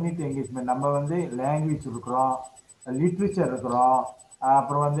வந்து கம்யூனிட்டி என்கேஜ்மெண்ட், நம்ம வந்து லாங்குவேஜ் இருக்கிறோம், லிட்ரேச்சர் இருக்கிறோம்,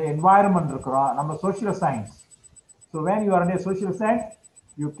 அப்புறம் வந்து என்வாயர்மெண்ட் இருக்கிறோம், நம்ம social science. So when you are in a social science,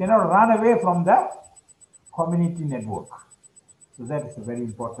 you cannot run away from the community network. So that is very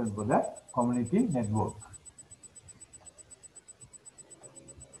important for the community network.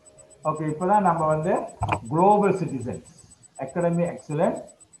 Okay, இப்போதான் நம்ம வந்து global citizens, academy excellent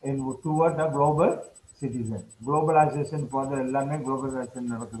in toward the global citizen. Globalisation இப்போ வந்து எல்லாமே globalisation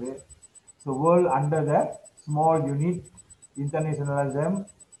நடக்குது. So world under the small unit, இன்டர்நேஷனலிசம்,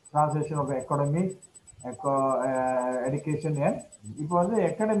 translation of economic, education. இப்போ வந்து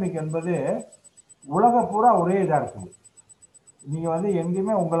economic என்பது உலக பூரா ஒரே இதாக இருக்குது. நீங்கள் வந்து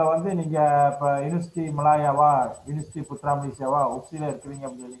எங்கேயுமே உங்களை வந்து நீங்கள் இப்போ யூனிவர்சிட்டி மலாயாவா, யூனிவர்சிட்டி புத்ராமலிசாவா, உப்சியில் இருக்கிறீங்க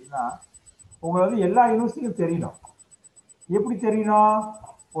அப்படின்னு சொன்னீங்கன்னா உங்களை வந்து எல்லா யூனிவர்சிட்டியும் தெரியணும். எப்படி தெரியணும்?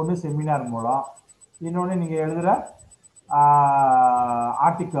 ஒன்று செமினார் மூலம், இன்னொன்று நீங்கள் எழுதுகிற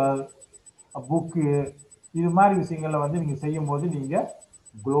ஆர்டிக்கல், புக்கு, இது மாதிரி விஷயங்களில் வந்து நீங்கள் செய்யும் போது நீங்கள்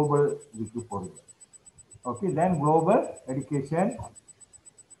குளோபல் இதுக்கு போடுங்க. ஓகே, தென் குளோபல் எடுகேஷன்.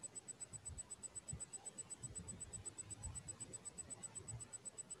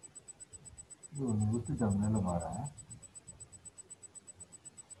 விட்டுட்டோம் மேலே வரேன்.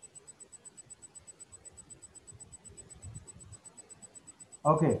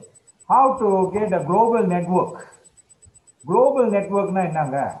 Okay, how to get a global network. Global network na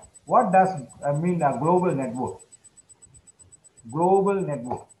என்னங்க? What does mean a global network? Global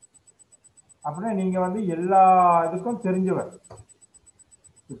network. அப்படின்னா நீங்க வந்து எல்லா இதுக்கும் தெரிஞ்சவர்.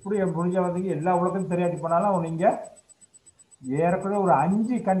 இப்படி முடிஞ்சவங்க எல்லா உலகம் தெரியாட்டி போனாலும் நீங்க ஏறக்குறைய ஒரு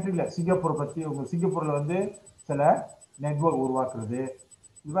 5 கண்ட்ரில சிங்கப்பூர் பத்தி சிங்கப்பூர்ல வந்து சில நெட்வொர்க் உருவாக்குறது,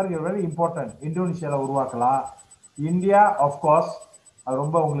 இது மாதிரி வெரி இம்பார்ட்டன்ட். இந்தோனேஷியால உருவாக்கலாம். இந்தியா ஆஃப்கோர்ஸ் அது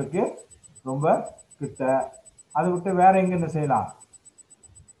ரொம்ப உங்களுக்கு ரொம்ப கிட்ட. அதை விட்டு வேற எங்க செய்யலாம்?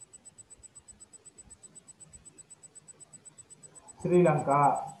 ஸ்ரீலங்கா,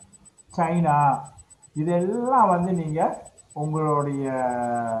 சைனா, இதெல்லாம் வந்து நீங்க உங்களுடைய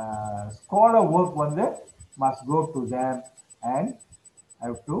ஸ்காலர் ஒர்க் வந்து must go to them and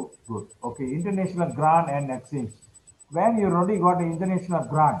have to go. Okay, international grant and exchange. When you already got an international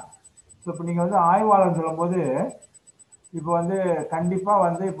grant, so இப்போ நீங்க வந்து ஆய்வாளர் சொல்லும்போது இப்போ வந்து கண்டிப்பா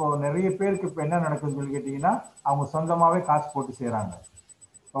வந்து இப்போ நிறைய பேருக்கு இப்போ என்ன நடக்குதுன்னு சொல்லி கேட்டீங்கன்னா, அவங்க சொந்தமாவே காசு போட்டு செய்யறாங்க.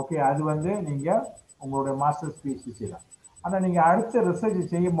 ஓகே, அது வந்து நீங்க உங்களுடைய மாஸ்டர்ஸ் பிஹெச்டி செய்யலாம். ஆனா நீங்க அடுத்த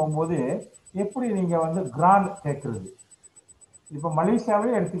ரிசர்ச் செய்யும் போகும்போது எப்படி நீங்க வந்து கிராண்ட் கேட்கறது? இப்போ மலேசியாவே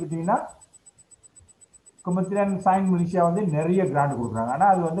எடுத்துக்கிட்டீங்கன்னா கெமிஸ்ட்ரி அண்ட் சயின்ஸ் மலேசியா வந்து நிறைய கிராண்ட் கொடுக்குறாங்க.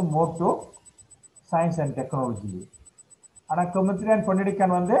 ஆனால் அது வந்து more to science and technology. ஆனால் கெமிஸ்ட்ரி அண்ட்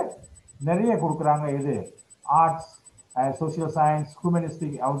பொலிட்டிக்கல் வந்து நிறைய கொடுக்குறாங்க. இது ஆர்ட்ஸ், சோசியல் சயின்ஸ்,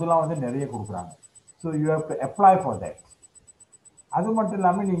 ஹியூமனிஸ்டிக் அதெல்லாம் வந்து நிறைய கொடுக்குறாங்க. So you have to apply for that. அது மட்டும்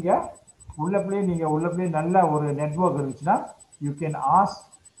இல்லாமல் நீங்கள் உள்ளப்படியே நல்ல ஒரு நெட்வொர்க் இருந்துச்சுன்னா யூ கேன் ஆஸ்க்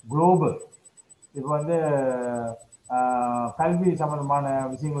குளோபல். இப்போ வந்து கல்வி சம்மந்தமான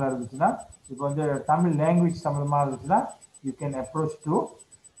விஷயங்களா இருந்துச்சுன்னா, இப்போ வந்து தமிழ் லாங்குவேஜ் சம்மந்தமாக இருந்துச்சுன்னா you can approach to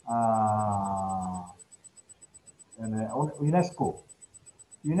UNESCO.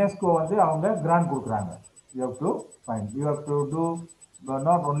 UNESCO வந்து அவங்க கிராண்ட் கொடுக்குறாங்க. You have to find, you have to two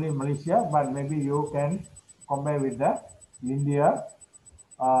not only Malaysia but maybe you can compare with the India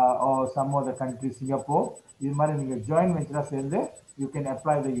or some other country, Singapore. இது மாதிரி நீங்கள் join வெஞ்சராக சேர்ந்து you can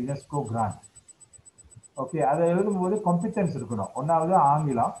apply the UNESCO grand. Okay, அதை எழுதும்போது competence இருக்கணும். ஒன்றாவது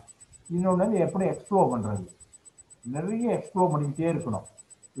ஆங்கிலம், இன்னொன்று வந்து எப்படி எக்ஸ்ப்ளோர் பண்ணுறது. நிறைய எக்ஸ்ப்ளோர் பண்ணிக்கிட்டே இருக்கணும்.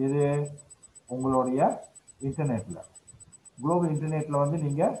 இது உங்களுடைய இன்டர்நெட்டில், குளோபல் இன்டர்நெட்டில் வந்து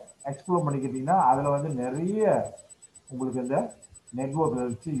நீங்கள் எக்ஸ்ப்ளோர் பண்ணிக்கிட்டீங்கன்னா அதில் வந்து நிறைய உங்களுக்கு இந்த நெட்வொர்க்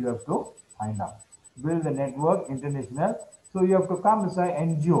வச்சு you have to find out, build the network international. So you have to come with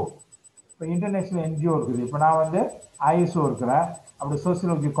NGO. இப்போ இன்டர்நேஷ்னல் என்ஜிஓ இருக்குது. இப்போ நான் வந்து ஐஎஸ்ஓ இருக்கிறேன், அப்படி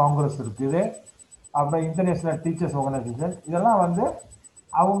சோசியாலஜி காங்கிரஸ் இருக்குது, அப்புறம் இன்டர்நேஷ்னல் டீச்சர்ஸ் ஆர்கனைசேஷன். இதெல்லாம் வந்து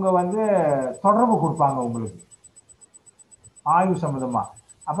அவங்க வந்து தொடர்பு கொடுப்பாங்க உங்களுக்கு ஆய்வு சம்மந்தமாக.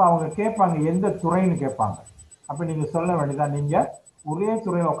 அப்போ அவங்க கேட்பாங்க எந்த துறைன்னு கேட்பாங்க. அப்போ நீங்கள் சொல்ல வேண்டியதான், நீங்கள் ஒரே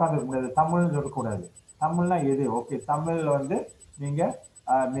துறையில் உட்காந்துருக்க முடியாது. தமிழ்னு சொல்லக்கூடாது. தமிழ்னா எது? ஓகே, தமிழில் வந்து நீங்கள்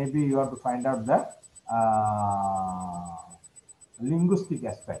maybe you have to find out the linguistic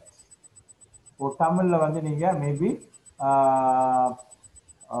aspects. ஒரு தமிழில் வந்து நீங்கள் மேபி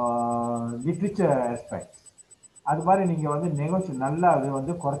லிட்ரேச்சர் ஆஸ்பெக்ட்ஸ். அது மாதிரி நீங்கள் வந்து நெகோஷியேட் நல்லா அது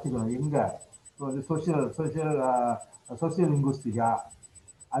வந்து குறைச்சிக்கணும். எங்கே இப்போ வந்து சோசியல் லிங்குஸ்டிக்கா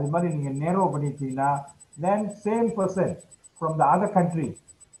அது மாதிரி நீங்கள் நேரோ பண்ணிட்டீங்கன்னா then same person from the other country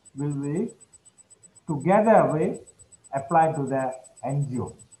will be together will apply to the NGO.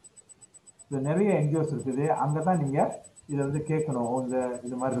 So நிறைய என்ஜிஓஸ் இருக்குது, அங்கே தான் நீங்கள் இதை வந்து கேட்கணும்.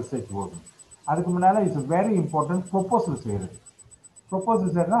 இது மாதிரி ரிசர்ச் போகணும். அதுக்கு முன்னால் இட்ஸ் வெரி இம்பார்ட்டன்ட் ப்ரொப்போசல் செய்கிறது.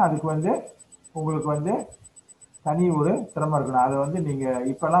 ப்ரொப்போசல் செய்யறதுனா அதுக்கு வந்து உங்களுக்கு வந்து தனி ஒரு திறமை இருக்கணும். அதை வந்து நீங்கள்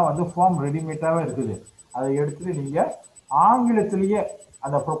இப்போல்லாம் வந்து ஃபார்ம் ரெடிமேடாகவே இருக்குது. அதை எடுத்துகிட்டு நீங்கள் ஆங்கிலத்திலேயே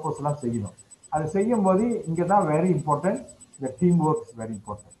அந்த ப்ரொப்போசலாம் செய்யணும். அது செய்யும் போது இங்கே தான் வெரி இம்பார்ட்டன்ட், இந்த டீம் ஒர்க்ஸ் வெரி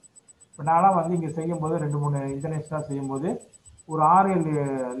இம்பார்ட்டன்ட். இப்போ நான்லாம் வந்து இங்கே செய்யும்போது 2-3 இன்டர்நேஷ்னலாக செய்யும்போது ஒரு 6-7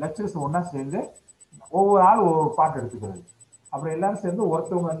 லெக்சர்ஸ் ஒன்றா சேர்ந்து ஒவ்வொரு ஆள் ஒவ்வொரு பாட்டு எடுத்துக்கிறது. அப்புறம் எல்லாரும் சேர்ந்து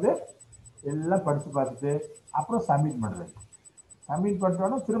ஒருத்தவங்க வந்து எல்லாம் படித்து பார்த்துட்டு அப்புறம் சப்மிட் பண்ணுறது. சப்மிட்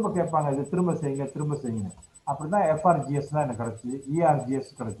பண்ணிட்டோன்னா திரும்ப கேட்பாங்க, இது திரும்ப செய்யுங்க. அப்படி தான் FRGS தான் எனக்கு கிடச்சிது, ERGS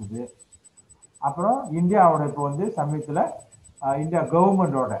கிடச்சிது. அப்புறம் இந்தியாவோட இப்போ வந்து சமயத்தில் இந்தியா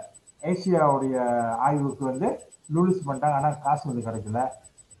கவர்மெண்டோட ஏசியாவுடைய ஆய்வுக்கு வந்து லூலிஸ் பண்ணிட்டாங்க. ஆனால் காசு வந்து கிடைக்கல.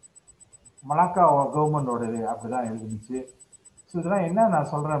 மலாக்கா கவர்மெண்டோட இது அப்படி தான் எழுதிச்சு. ஸோ இதெல்லாம் என்ன நான்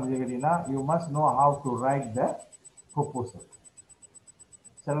சொல்கிறேன் அப்படின்னு கேட்டிங்கன்னா, you must know how to right the proposal.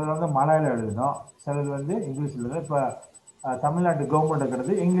 சிலது வந்து மலையில் எழுதணும், சிலது வந்து இங்கிலீஷில் எழுதணும். இப்போ தமிழ்நாட்டு கவர்மெண்ட்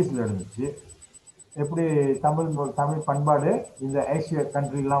இருக்கிறது இங்கிலீஷில் எழுதுச்சு. எப்படி தமிழ் பண்பாடு இந்த ஏசியா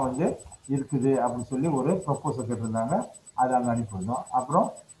கண்ட்ரிலாம் வந்து இருக்குது அப்படின்னு சொல்லி ஒரு ப்ரொப்போசல் கேட்டிருந்தாங்க. அதை அங்கே அனுப்பியிருந்தோம். அப்புறம்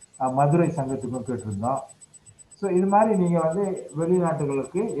மதுரை சங்கத்துக்கும் கேட்டிருந்தோம். ஸோ இது மாதிரி நீங்கள் வந்து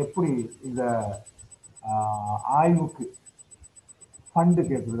வெளிநாட்டுகளுக்கு எப்படி இந்த ஆய்வுக்கு ஃபண்டு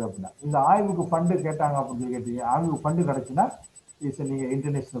கேட்குறது அப்படின்னா, இந்த ஆய்வுக்கு ஃபண்டு கேட்டாங்க அப்படின்னு சொல்லி கேட்டீங்க, ஆய்வுக்கு ஃபண்டு கிடச்சுன்னா நீங்கள்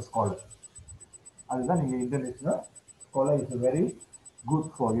இன்டர்நேஷ்னல் ஸ்காலர். அதுதான் நீங்கள் international scholar is very good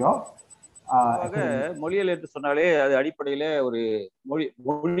for your மொழியியல் என்று சொன்னாலே அது அடிப்படையில ஒரு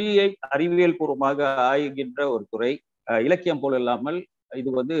மொழியை அறிவியல் பூர்வமாக ஆய்கின்ற ஒரு துறை. இலக்கியம் போல இல்லாமல் இது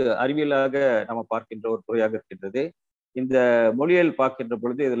வந்து அறிவியலாக நம்ம பார்க்கின்ற ஒரு துறையாக இருக்கின்றது. இந்த மொழியியல் பார்க்கின்ற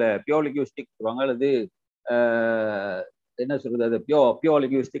பொழுது இதுல பியோலிங்கியூஸ்டிக் சொல்லுவாங்க, அல்லது என்ன சொல்றது, அது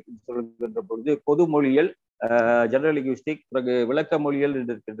பியோலிங்கியூஸ்டிக் சொல்கின்ற பொழுது பொது மொழியியல், ஜெனரல் லிங்குவிஸ்டிக், பிறகு விளக்க மொழியியல்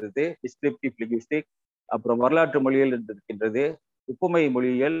என்று இருக்கின்றது, டிஸ்கிரிப்டிவ் லிங்குவிஸ்டிக், அப்புறம் வரலாற்று மொழியியல் என்று இருக்கின்றது, ஒப்புமை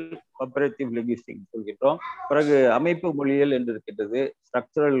மொழியியல், கம்பேரிட்டிவ் லிங்குவிஸ்டிக் சொல்கின்றோம், பிறகு அமைப்பு மொழியியல் என்று இருக்கின்றது,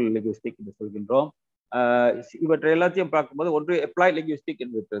 ஸ்ட்ரக்சரல் லிங்குவிஸ்டிக் என்று சொல்கின்றோம். இவற்றை எல்லாத்தையும் பார்க்கும்போது ஒன்று அப்ளைட் லிங்குவிஸ்டிக்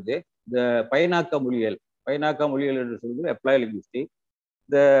என்று இருக்கிறது, இந்த பயனாக்க மொழியியல் என்று சொல்வது அப்ளைட் லிங்குவிஸ்டிக்.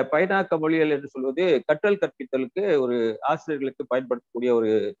 இந்த பயனாக்க மொழியியல் என்று சொல்வது கற்றல் கற்பித்தலுக்கு ஒரு ஆசிரியர்களுக்கு பயன்படுத்தக்கூடிய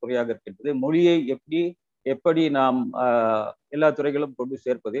ஒரு துறையாக இருக்கின்றது. மொழியை எப்படி நாம் எல்லா துறைகளும் கொண்டு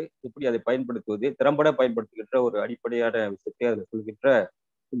சேர்ப்பது, எப்படி அதை பயன்படுத்துவது, திறம்பட பயன்படுத்துகின்ற ஒரு அடிப்படையான விஷயத்தை அதில் சொல்கின்ற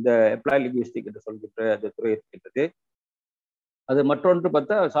இந்த அப்ளைட் லிங்குவிஸ்டிக் என்று சொல்கின்ற அந்த துறை இருக்கின்றது. அது மற்றொன்று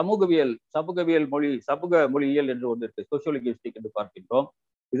பார்த்தா சமூக மொழியியல் என்று ஒன்று இருக்கு, சோசியல் லிங்குவிஸ்டிக் என்று பார்க்கின்றோம்.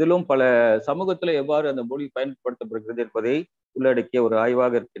 இதிலும் பல சமூகத்துல எவ்வாறு அந்த மொழி பயன்படுத்தப்படுகிறது என்பதை உள்ளடக்கிய ஒரு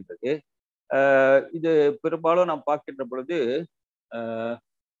ஆய்வாக இருக்கின்றது. இது பெரும்பாலும் நாம் பார்க்கின்ற பொழுது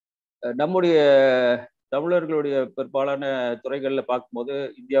நம்முடைய தமிழர்களுடைய பெரும்பாலான துறைகளில் பார்க்கும்போது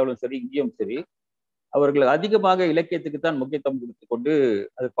இந்தியாவிலும் சரி இங்கேயும் சரி அவர்கள் அதிகமாக இலக்கியத்துக்கு தான் முக்கியத்துவம் கொடுத்து கொண்டு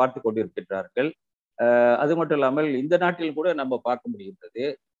அதை பார்த்து கொண்டு இருக்கின்றார்கள். அது மட்டும் இல்லாமல் இந்த நாட்டில் கூட நம்ம பார்க்க முடிகின்றது.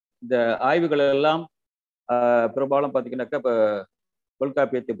 இந்த ஆய்வுகள் எல்லாம் பெரும்பாலும் பார்த்தீங்கன்னாக்கா இப்போ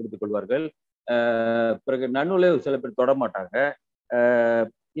தொல்காப்பியத்தை பிடித்துக் கொள்வார்கள், பிறகு நன்னூலை சில பேர் தொட மாட்டாங்க.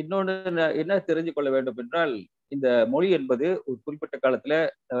 இன்னொன்று என்ன தெரிஞ்சு கொள்ள வேண்டும் என்றால், இந்த மொழி என்பது ஒரு குறிப்பிட்ட காலத்துல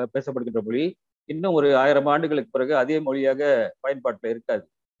பேசப்படுகின்ற மொழி, இன்னும் ஒரு 1000 ஆண்டுகளுக்கு பிறகு அதே மொழியாக பயன்பாட்டில் இருக்காது.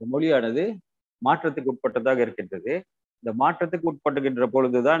 இந்த மொழியானது மாற்றத்துக்கு உட்பட்டதாக இருக்கின்றது. இந்த மாற்றத்துக்கு உட்பட்டுகின்ற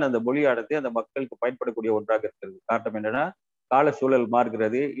பொழுதுதான் அந்த மொழியானது அந்த மக்களுக்கு பயன்படக்கூடிய ஒன்றாக இருக்கிறது. காரணம் என்னன்னா, கால சூழல்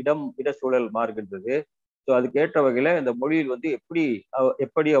மாறுகிறது, இட சூழல் மாறுகின்றது. ஸோ அதுக்கு ஏற்ற வகையில இந்த மொழியில் வந்து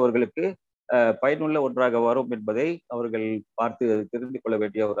எப்படி அவர்களுக்கு பயனுள்ள ஒன்றாக வரும் என்பதை அவர்கள் பார்த்து தெரிந்து கொள்ள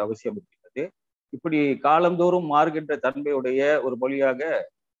வேண்டிய ஒரு அவசியம் இருக்கின்றது. இப்படி காலந்தோறும் மாறுகின்ற தன்மையுடைய ஒரு மொழியாக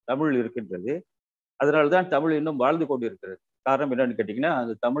தமிழ் இருக்கின்றது. அதனால்தான் தமிழ் இன்னும் வாழ்ந்து கொண்டு இருக்கிறது. காரணம் என்னன்னு கேட்டீங்கன்னா,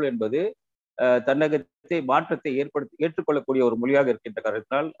 அந்த தமிழ் என்பது தன்னகத்தை மாற்றத்தை ஏற்றுக்கொள்ளக்கூடிய ஒரு மொழியாக இருக்கின்ற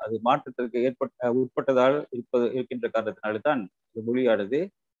காரணத்தினால், அது மாற்றத்திற்கு உட்பட்டதால் இருக்கின்ற காரணத்தினால்தான் இந்த மொழியானது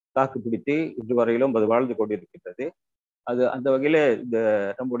தாக்கு பிடித்து இன்று வரையிலும் அது வாழ்ந்து கொண்டிருக்கின்றது. அது அந்த வகையில இந்த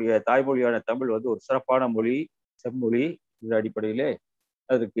நம்முடைய தாய்மொழியான தமிழ் வந்து ஒரு சிறப்பான மொழி, செம்மொழி. இந்த அடிப்படையிலே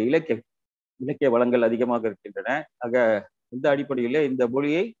அதற்கு இலக்கிய வளங்கள் அதிகமாக இருக்கின்றன. ஆக இந்த அடிப்படையிலே இந்த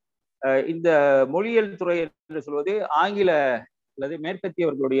மொழியை இந்த மொழியியல் துறை என்று சொல்வது ஆங்கில அல்லது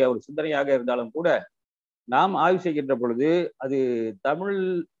மேற்கத்தியவர்களுடைய ஒரு சிந்தனையாக இருந்தாலும் கூட, நாம் ஆய்வு செய்கின்ற பொழுது அது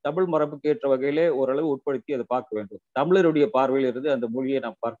தமிழ் மரபுக்கு ஏற்ற வகையிலே ஓரளவு உட்படுத்தி அதை பார்க்க வேண்டும். தமிழருடைய பார்வையில் இருந்து அந்த மொழியை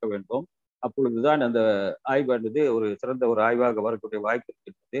நாம் பார்க்க வேண்டும். அப்பொழுதுதான் அந்த ஆய்வானது ஒரு சிறந்த ஒரு ஆய்வாக வரக்கூடிய வாய்ப்பு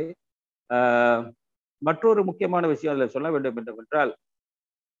இருக்கின்றது. மற்றொரு முக்கியமான விஷயம் அதில் சொல்ல வேண்டும் என்றால்,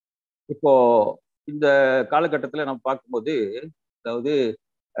 இப்போ இந்த காலகட்டத்தில் நம்ம பார்க்கும்போது, அதாவது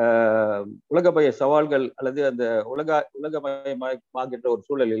உலகமய சவால்கள் அல்லது அந்த உலகமயமாகின்ற ஒரு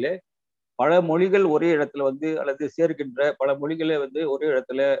சூழலிலே பல மொழிகள் ஒரே இடத்துல வந்து அல்லது சேர்க்கின்ற பல மொழிகளை வந்து ஒரே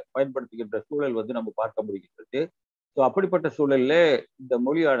இடத்துல பயன்படுத்துகின்ற சூழல் வந்து நம்ம பார்க்க முடிகின்றது. ஸோ அப்படிப்பட்ட சூழல்ல இந்த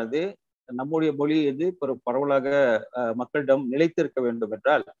மொழியானது, நம்முடைய மொழி வந்து பரவலாக மக்களிடம் நிலைத்திருக்க வேண்டும்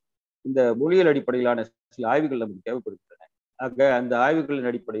என்றால் இந்த மொழியியல் அடிப்படையிலான சில ஆய்வுகள் நமக்கு தேவைப்படுகின்றன. ஆக அந்த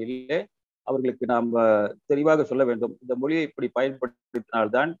ஆய்வுகளின் அடிப்படையிலே அவர்களுக்கு நாம் தெளிவாக சொல்ல வேண்டும், இந்த மொழியை இப்படி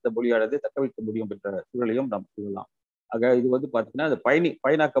பயன்படுத்தினால்தான் இந்த மொழியானது தக்க வைக்க முடியும் என்ற சூழலையும் நாம் சொல்லலாம். ஆக இது வந்து பார்த்தீங்கன்னா இந்த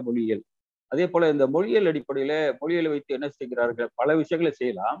பயனாக்க மொழியியல். அதே போல இந்த மொழியியல் அடிப்படையில மொழியியலை வைத்து என்ன செய்கிறார்கள், பல விஷயங்களை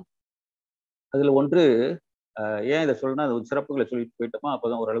செய்யலாம். அதுல ஒன்று, ஏன் இதை சொல்லணும்னா அது சிறப்புகளை சொல்லிட்டு போயிட்டோமா,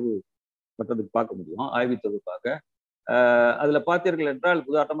 அப்போதான் ஓரளவு மற்றதுக்கு பார்க்க முடியும் ஆய்வு தொகுப்பாக. அதுல பார்த்தீர்கள் என்றால்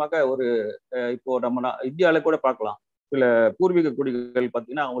உதாரணமாக ஒரு இப்போ நம்ம இந்தியாவில கூட பார்க்கலாம், சில பூர்வீக குடிகள்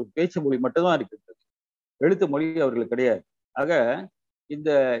பார்த்தீங்கன்னா அவங்களுக்கு பேச்சு மொழி மட்டும்தான் இருக்கின்றது, எழுத்து மொழி அவர்களுக்கு கிடையாது. ஆக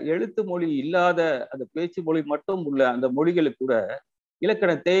இந்த எழுத்து மொழி இல்லாத அந்த பேச்சு மொழி மட்டும் உள்ள அந்த மொழிகளுக்கு கூட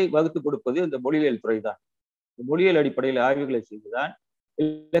இலக்கணத்தை வகுத்து கொடுப்பது இந்த மொழியியல் துறை தான். மொழியியல் அடிப்படையில் ஆய்வுகளை செய்துதான்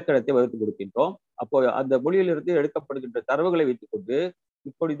இலக்கணத்தை வகுத்து கொடுக்கின்றோம். அப்போ அந்த மொழியிலிருந்து எடுக்கப்படுகின்ற தரவுகளை வைத்துக் கொண்டு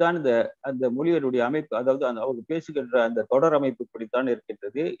இப்படித்தான் அந்த மொழியினுடைய அமைப்பு, அதாவது அவங்க பேசுகின்ற அந்த தொடர் அமைப்பு இப்படித்தான்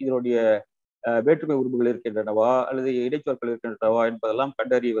இருக்கின்றது, இதனுடைய வேற்றுமை உருவுகள் இருக்கின்றனவா அல்லது இடைச்சொற்கள் இருக்கின்றனவா என்பதெல்லாம்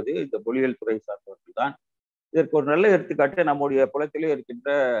கண்டறிவது இந்த மொழியியல் துறை சார்ந்தவர்கள் தான். இதற்கு ஒரு நல்ல எடுத்துக்காட்டு நம்முடைய புலத்திலே இருக்கின்ற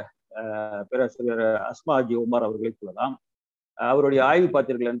பேராசிரியர் அஸ்மா ஜி உமார் அவர்களை சொல்லலாம். அவருடைய ஆய்வு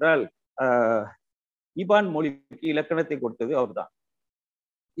பார்த்தீர்கள் என்றால் ஈபான் மொழிக்கு இலக்கணத்தை கொடுத்தது அவர்தான்.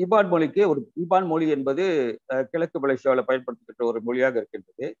 ஈபான் மொழிக்கு ஈபான் மொழி என்பது கிழக்கு மலேசியாவில் பயன்படுத்தப்பட்ட ஒரு மொழியாக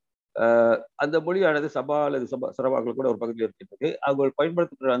இருக்கின்றது. அந்த மொழியானது சபா அல்லது சரவாக்கள் கூட ஒரு பகுதியில் இருக்கின்றது. அவர்கள்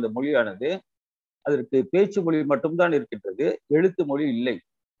பயன்படுத்துகிற அந்த மொழியானது அதற்கு பேச்சு மொழி மட்டும்தான் இருக்கின்றது, எழுத்து மொழி இல்லை.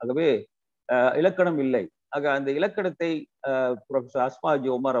 ஆகவே இலக்கணம் இல்லை. ஆக அந்த இலக்கணத்தை ப்ரொஃபசர் அஸ்மாஜி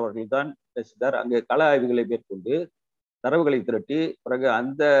உமர் அவர்கள் தான் பேசினார். அங்கே கள ஆய்வுகளை மேற்கொண்டு தரவுகளை திரட்டி பிறகு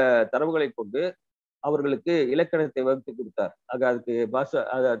அந்த தரவுகளை கொண்டு அவர்களுக்கு இலக்கணத்தை வகுத்து கொடுத்தார். ஆக அதுக்கு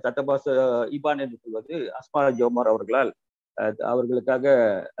சட்டபாச ஈபான் என்று சொல்வது அஸ்மாஜி உமர் அவர்களால் அவர்களுக்காக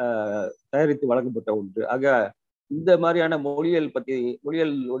தயாரித்து வழங்கப்பட்ட ஒன்று. ஆக இந்த மாதிரியான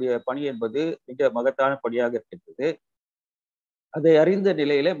மொழியலுடைய பணி என்பது மிக மகத்தான பணியாக இருக்கின்றது. அதை அறிந்த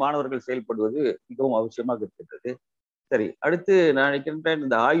நிலையிலே மாணவர்கள் செயல்படுவது மிகவும் அவசியமாக இருக்கின்றது. சரி, அடுத்து நான் நினைக்கின்றேன்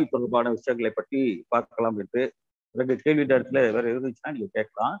இந்த ஆய்வு தொடர்பான விஷயங்களை பற்றி பார்க்கலாம் என்று. பிறகு கேள்வி நேரத்துல வேற இருந்துச்சுன்னா நீங்க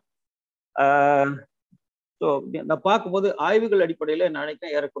கேட்கலாம். ஸோ நான் பார்க்கும்போது ஆய்வுகள் அடிப்படையில நான்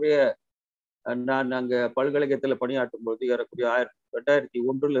நினைக்கிறேன் ஏறக்குறைய நான் அங்கே பல்கலைக்கழகத்தில் பணியாற்றும் போது ஏறக்குறைய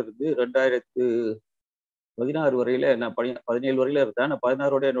 2001 இருந்து 2016 வரையில நான் 17 வரையில இருந்தேன். நான்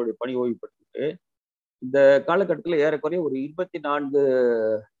 16ஓட என்னுடைய பணி ஓய்வு பெற்றுட்டு இந்த காலகட்டத்தில் ஏறக்குறைய ஒரு 24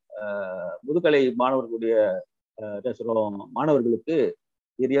 முதுகலை மாணவர்களுடைய மாணவர்களுக்கு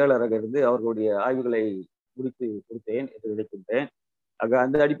நெறியாளராக இருந்து அவர்களுடைய ஆய்வுகளை முடித்து கொடுத்தேன் என்று நினைக்கின்றேன். ஆக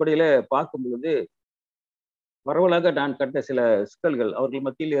அந்த அடிப்படையில பார்க்கும் பொழுது பரவலாக நான் கண்ட சில சிக்கல்கள், அவர்கள்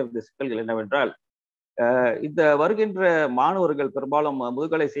மத்தியில் இருந்த சிக்கல்கள் என்னவென்றால், இந்த வருகின்ற மாணவர்கள் பெரும்பாலும்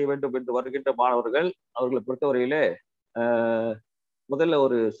முதுகலை செய்ய வேண்டும் என்று வருகின்ற மாணவர்கள் அவர்களை பொறுத்தவரையில முதல்ல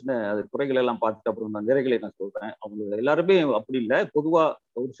ஒரு சின்ன குறைகள் எல்லாம் பார்த்துட்டு அப்புறம் நான் நிறைகளை நான் சொல்றேன். அவங்க எல்லாருமே அப்படி இல்லை, பொதுவா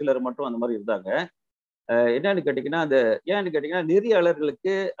ஒரு சிலர் மட்டும் அந்த மாதிரி இருந்தாங்க. என்னன்னு கேட்டீங்கன்னா ஏன்னு கேட்டீங்கன்னா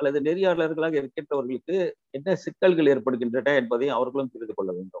நெறியாளர்களுக்கு அல்லது நெறியாளர்களாக இருக்கின்றவர்களுக்கு என்ன சிக்கல்கள் ஏற்படுகின்றன என்பதையும் அவர்களும் தெரிந்து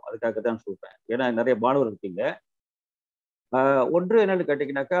கொள்ள வேண்டும். அதுக்காக தான் சொல்றேன். ஏன்னா நிறைய மாணவர் இருக்கீங்க. ஒன்று என்னன்னு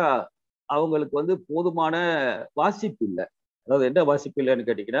கேட்டீங்கன்னாக்கா அவங்களுக்கு போதுமான வாசிப்பு இல்லை. அதாவது என்ன வாசிப்பு இல்லைன்னு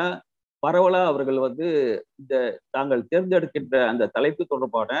கேட்டீங்கன்னா பரவலா அவர்கள் இந்த தாங்கள் தேர்ந்தெடுக்கின்ற அந்த தலைப்பு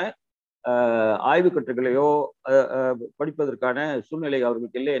தொடர்பான ஆய்வு கட்டுரைகளையோ படிப்பதற்கான சூழ்நிலை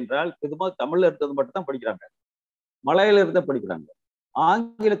அவர்களுக்கு இல்லை என்றால் பொதுவாக தமிழ்ல இருந்தது மட்டும் தான் படிக்கிறாங்க, மலையில இருந்தா படிக்கிறாங்க.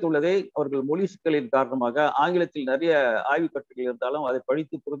 ஆங்கிலத்தில் உள்ளதை அவர்கள் மொழி சிக்கலின் காரணமாக ஆங்கிலத்தில் நிறைய ஆய்வு கட்டுரைகள் இருந்தாலும் அதை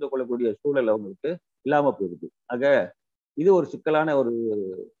படித்து புரிந்து கொள்ளக்கூடிய சூழல் அவங்களுக்கு இல்லாம போயிடுது. ஆக இது ஒரு சிக்கலான ஒரு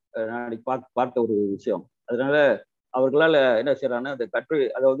பார்த்த ஒரு விஷயம். அதனால அவர்களால் என்ன செய்யறாங்கன்னா அந்த கட்டுரை,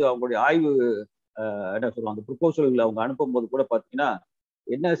 அதாவது அவங்களுடைய ஆய்வு என்ன சொல்லுவாங்க ப்ரொபோசல்கள் அவங்க அனுப்பும் போது கூட பார்த்தீங்கன்னா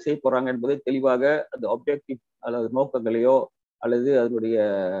என்ன செய்ய போறாங்க என்பதை தெளிவாக அந்த ஆப்ஜெக்டிவ் அல்லது நோக்கங்களையோ அல்லது அதனுடைய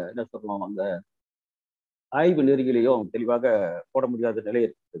என்ன சொல்லுவோம் அந்த ஆய்வு நெறிகளையோ தெளிவாக போட முடியாத நிலை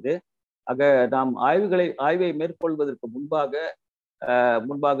இருக்கிறது. ஆக நாம் ஆய்வை மேற்கொள்வதற்கு முன்பாக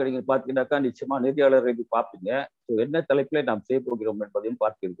நீங்க பார்த்தீங்கன்னாக்கா நிச்சயமா நெறியாளரை பார்ப்பீங்க. என்ன தலைப்பில் நாம் செய்ய போகிறோம் என்பதையும்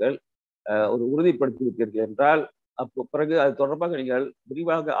பார்ப்பீர்கள். ஒரு உறுதிப்படுத்தி விட்டீர்கள் என்றால் அப்போ பிறகு அது தொடர்பாக நீங்கள்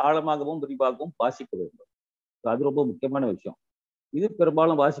ஆழமாகவும் விரிவாகவும் வாசிக்க வேண்டும். அது ரொம்ப முக்கியமான விஷயம். இது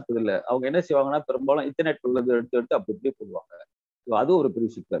பெரும்பாலும் வாசிப்பதில்லை. அவங்க என்ன செய்வாங்கன்னா பெரும்பாலும் இன்டர்நெட் உள்ளது எடுத்து அப்படி இப்படி போடுவாங்க. அது ஒரு பெரிய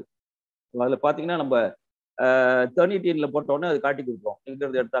சிக்கல். அதுல பாத்தீங்கன்னா நம்ம டர்னிட்டின்ல போட்டோன்னே அது காட்டி கொடுப்போம்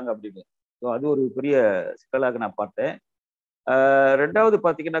எங்கிருந்து எடுத்தாங்க அப்படின்னு. அது ஒரு பெரிய சிக்கலாக நான் பார்த்தேன். ரெண்டாவது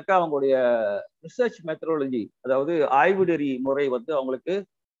பாத்தீங்கன்னாக்கா அவங்களுடைய ரிசர்ச் மெத்தடாலஜி, அதாவது ஆய்வு நெறி முறை அவங்களுக்கு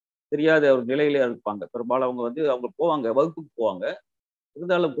தெரியாத ஒரு நிலையில இருப்பாங்க. பெரும்பாலும் அவங்க போவாங்க, வகுப்புக்கு போவாங்க.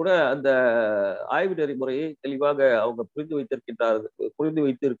 இருந்தாலும் கூட அந்த ஆய்வு நெறிமுறையை தெளிவாக அவங்க புரிந்து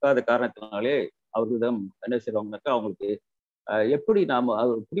வைத்திருக்காத காரணத்தினாலே அவர்களிடம் என்ன செய்வாங்கன்னாக்கா அவங்களுக்கு எப்படி நாம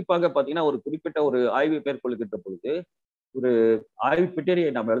குறிப்பாக பார்த்தீங்கன்னா ஒரு குறிப்பிட்ட ஒரு ஆய்வை மேற்கொள்கின்ற பொழுது ஒரு ஆய்வு பின்னணியை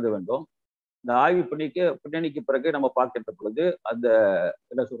நாம் எழுத வேண்டும். இந்த ஆய்வு பின்னணிக்கு பிறகு நம்ம பார்க்கின்ற பொழுது அந்த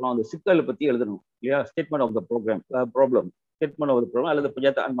என்ன சொல்றோம் அந்த சிக்கலை பத்தி எழுதணும் இல்லையா? Statement of the problem statement of the problem அல்லது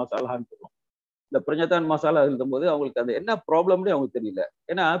பிரஜாதான் மசாலான்னு சொல்லுவோம். இந்த பிரஜாதான் மசாலா எழுதும் போது அவங்களுக்கு அது என்ன ப்ராப்ளம்னே அவங்களுக்கு தெரியல.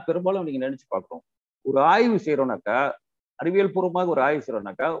 ஏன்னா பெரும்பாலும் நீங்க நினைச்சு பார்க்கணும், ஒரு ஆய்வு செய்யறோம்னாக்கா அறிவியல் பூர்வமாக ஒரு ஆய்வு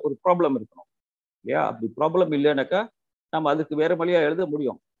செய்யறோம்னாக்கா ஒரு ப்ராப்ளம் இருக்கணும் இல்லையா? அப்படி ப்ராப்ளம் இல்லைன்னாக்கா நம்ம அதுக்கு வேற வழியா எழுத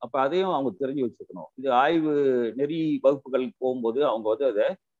முடியும். அப்ப அதையும் அவங்க தெரிஞ்சு வச்சுக்கணும். இது ஆய்வு நெறி வகுப்புகள் போகும்போது அவங்க அதை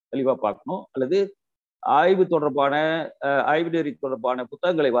தெளிவா பார்க்கணும். அல்லது ஆய்வு தொடர்பான ஆய்வு நெறி தொடர்பான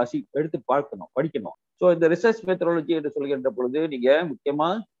புத்தகங்களை எடுத்து படிக்கணும். ஸோ இந்த ரிசர்ச் மெத்தடாலஜி என்று சொல்கின்ற பொழுது நீங்க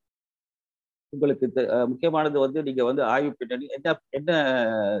உங்களுக்கு முக்கியமானது நீங்க ஆய்வு பின்னணி என்ன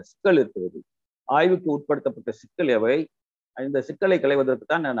சிக்கல் இருக்கிறது, ஆய்வுக்கு உட்படுத்தப்பட்ட சிக்கல் எவை, இந்த சிக்கலை களைவதற்கு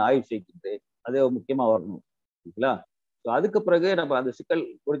தான் நான் ஆய்வு செய்கின்றேன். அது முக்கியமா வரணும் சரிங்களா? ஸோ அதுக்கு பிறகு நம்ம அந்த சிக்கல்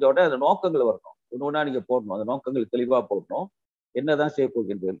புரிஞ்ச உடனே அந்த நோக்கங்கள் வரணும். ஒவ்வொன்றா நீங்க போடணும், அந்த நோக்கங்கள் தெளிவா போடணும். என்னதான் செய்ய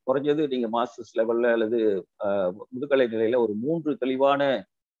போகின்றேன், குறைஞ்சது நீங்க மாஸ்டர்ஸ் லெவல்ல அல்லது முதுகலை நிலையில ஒரு 3 தெளிவான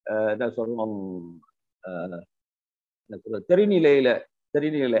என்ன சொல்லணும்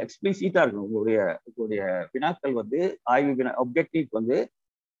தெரிநிலையில எக்ஸ்பிளிசிட்டா இருக்கணும். உங்களுடைய வினாக்கள் வந்து ஆய்வு வினா ஒப்ஜெக்டிவ் வந்து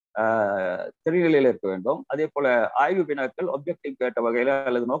தெரிநிலையில இருக்க வேண்டும். அதே போல ஆய்வு வினாக்கள் ஒப்ஜெக்டிவ் கேட்ட வகையில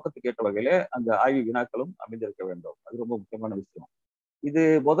அல்லது நோக்கத்துக்கு ஏற்ற வகையில அந்த ஆய்வு வினாக்களும் அமைந்திருக்க வேண்டும். அது ரொம்ப முக்கியமான விஷயம். இது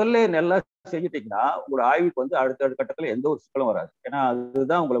முதல்ல நல்லா செஞ்சுட்டீங்கன்னா உங்களோட ஆய்வுக்கு வந்து அடுத்த கட்டத்துல எந்த ஒரு சிக்கலும் வராது. ஏன்னா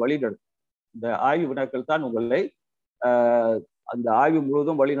அதுதான் உங்களை வழிநடத்தும். இந்த ஆய்வு வினாக்கள் தான் உங்களை அந்த ஆய்வு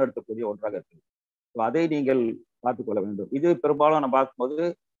முழுவதும் வழிநடத்தக்கூடிய ஒன்றாக இருக்குது. அதை நீங்கள் பார்த்துக்கொள்ள வேண்டும். இது பெரும்பாலும் நம்ம பார்க்கும்போது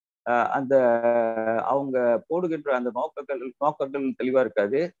அந்த அவங்க போடுகின்ற அந்த நோக்கங்கள் தெளிவா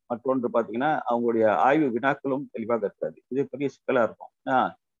இருக்காது. மற்றொன்று பார்த்தீங்கன்னா அவங்களுடைய ஆய்வு வினாக்களும் தெளிவாக இருக்காது. இது பெரிய சிக்கலா இருக்கும்.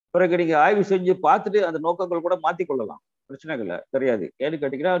 பிறகு நீங்க ஆய்வு செஞ்சு பார்த்துட்டு அந்த நோக்கங்கள் கூட மாற்றிக்கொள்ளலாம், பிரச்சனைகள் கிடையாது. ஏன்னு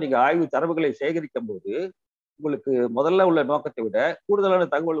கேட்டீங்கன்னா நீங்க ஆய்வு தரவுகளை சேகரிக்கும் போது உங்களுக்கு முதல்ல உள்ள நோக்கத்தை விட கூடுதலான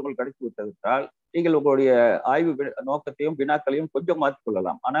தகவல்கள் கிடைத்து விட்டதென்றால் நீங்கள் உங்களுடைய ஆய்வு நோக்கத்தையும் வினாக்களையும் கொஞ்சம்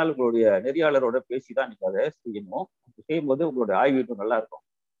மாற்றிக்கொள்ளலாம். ஆனால் உங்களுடைய நெறியாளரோட பேசிதான் நீங்க அதை செய்யணும். செய்யும்போது உங்களுடைய ஆய்வு இன்னும் நல்லா இருக்கும்.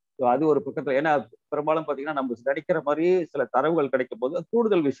 ஸோ அது ஒரு பக்கத்துல, ஏன்னா பெரும்பாலும் பார்த்தீங்கன்னா நம்ம நினைக்கிற மாதிரி சில தரவுகள் கிடைக்கும் போது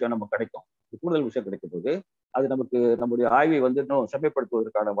கூடுதல் விஷயம் நமக்கு கிடைக்கும். கூடுதல் விஷயம் கிடைக்கும் போது அது நமக்கு நம்முடைய ஆய்வை வந்து இன்னும்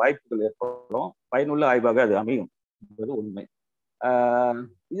செம்மைப்படுத்துவதற்கான வாய்ப்புகள் ஏற்படும். பயனுள்ள ஆய்வாக அது அமையும் என்பது உண்மை.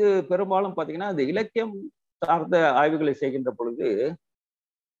 இது பெரும்பாலும் பார்த்தீங்கன்னா இந்த இலக்கியம் சார்ந்த ஆய்வுகளை செய்கின்ற பொழுது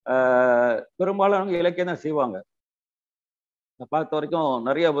பெரும்பாலான இலக்கியம் தான் செய்வாங்க. பார்த்த வரைக்கும்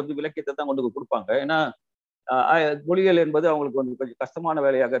நிறைய வந்து இலக்கியத்தை தான் கொண்டு கொடுப்பாங்க. ஏன்னா மொழியியல் என்பது அவங்களுக்கு வந்து கொஞ்சம் கஷ்டமான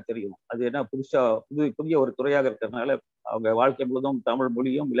வேலையாக தெரியும். அது என்ன புதிய ஒரு துறையாக இருக்கிறதுனால அவங்க வாழ்க்கை முழுவதும் தமிழ்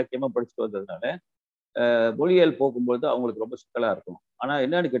மொழியும் இலக்கியமும் படிச்சுட்டு வந்ததுனால மொழியியல் போகும்போது அவங்களுக்கு ரொம்ப சிக்கலா இருக்கும். ஆனா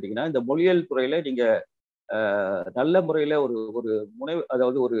என்னன்னு கேட்டீங்கன்னா இந்த மொழியியல் துறையில நீங்க நல்ல முறையில ஒரு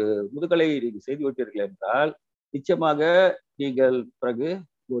அதாவது ஒரு முதுகலை நீங்க செய்து விட்டீர்கள் என்றால் நிச்சயமாக நீங்கள் பிறகு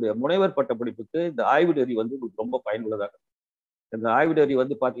உங்களுடைய முனைவர் பட்ட படிப்புக்கு இந்த ஆய்வு நெறி வந்து உங்களுக்கு ரொம்ப பயனுள்ளதாக இருக்கும். இந்த ஆய்வு நெறி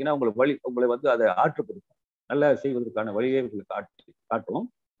வந்து பார்த்தீங்கன்னா உங்களை வந்து அதை ஆற்றுப்படுத்தும். நல்லா செய்வதற்கான வழியை உங்களுக்கு காட்டும்.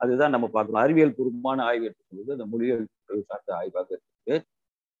 அதுதான் நம்ம பார்க்கணும். அறிவியல் பூர்வமான ஆய்வு எடுக்கும்போது அந்த மொழியியல் சார்ந்த ஆய்வாக இருக்குது.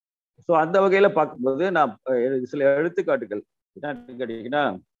 ஸோ அந்த வகையில பார்க்கும்போது நான் சில எடுத்துக்காட்டுகள் என்னன்னு கேட்டீங்கன்னா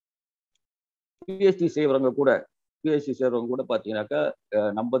பிஹெச்டி செய்வங்க கூட பார்த்தீங்கன்னாக்கா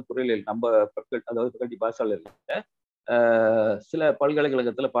நம்ம துறையில் நம்ம அதாவது ஃபேக்கல்டி பாசாளர்ல சில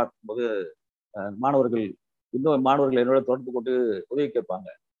பல்கலைக்கழகத்துல பார்க்கும்போது மாணவர்கள் என்னோட தொடர்பு கொண்டு உதவி கேட்பாங்க.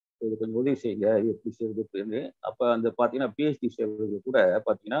 இது கொஞ்சம் உதவி செய்யுங்க, எப்படி செய்யுது. அப்ப அந்த பார்த்தீங்கன்னா பிஹெச்டி செய்வர்கள் கூட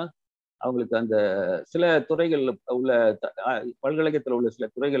பார்த்தீங்கன்னா அவங்களுக்கு அந்த சில துறைகள்ல உள்ள பல்கலைக்கழகத்தில் உள்ள சில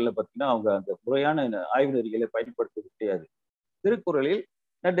துறைகள்ல பார்த்தீங்கன்னா அவங்க அந்த முறையான ஆய்வு நெறிகளை பயன்படுத்துவது கிடையாது. திருக்குறளில்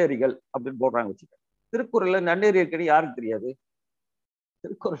நன்னெறிகள் அப்படின்னு போடுறாங்க வச்சுக்க. திருக்குறள்ல நன்னெறி இருக்குன்னு யாருக்கு தெரியாது?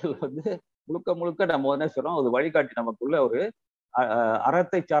 திருக்குறள் வந்து முழுக்க நம்ம என்ன சொல்றோம், ஒரு வழிகாட்டி நமக்குள்ள ஒரு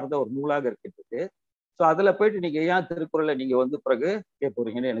அறத்தை சார்ந்த ஒரு நூலாக இருக்கின்றது. ஸோ அதுல போயிட்டு நீங்க ஏன் திருக்குறளை நீங்க வந்து பிறகு கேட்க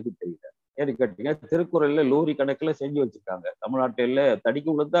போறீங்கன்னு எனக்கு தெரியல. ஏன்னு கேட்டீங்க, திருக்குறள்ல லூரி கணக்குல செஞ்சு வச்சிருக்காங்க. தமிழ்நாட்டில தடிக்கு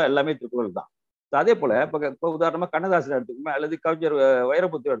விழுந்தா எல்லாமே திருக்குறள் தான். அதே போல இப்ப உதாரணமா கண்ணதாசன் எடுத்துக்கோமே, அல்லது கவிஞர்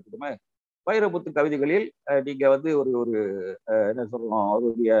வைரமுத்து எடுத்துக்கோமே. வைரமுத்து கவிதைகளில் நீங்க வந்து ஒரு என்ன சொல்லணும்,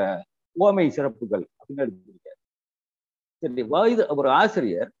 அவருடைய உவமை சிறப்புகள் அப்படின்னு எடுத்துக்கிட்டீங்க. சரி, ஒரு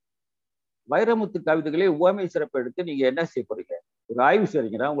ஆசிரியர் வைரமுத்து கவிதைகளே உவமை சிறப்பு எடுத்து நீங்க என்ன செய்ய போறீங்க? ஒரு ஆய்வு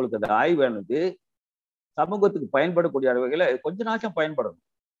செய்றீங்கன்னா உங்களுக்கு அந்த ஆய்வானது சமூகத்துக்கு பயன்படக்கூடிய வகையில கொஞ்ச நாச்சும் பயன்படணும்.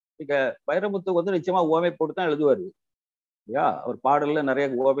 நீங்க வைரமுத்து வந்து நிச்சயமா உவமை போட்டு தான் எழுதுவாரு இல்லையா? அவர் பாடல்ல நிறைய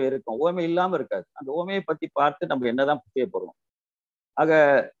உவமை இருக்கும், உவமை இல்லாம இருக்காது. அந்த உவமையை பத்தி பார்த்து நம்ம என்னதான் செய்ய போறோம்? ஆக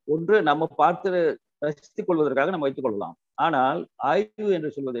ஒன்று நம்ம பார்த்து ரசித்துக் கொள்வதற்காக நம்ம வைத்துக் கொள்ளலாம். ஆனால் ஆய்வு என்று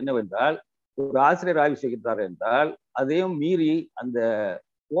சொல்வது என்னவென்றால், ஒரு ஆசிரியர் ஆய்வு செய்கின்றார் என்றால் அதையும் மீறி அந்த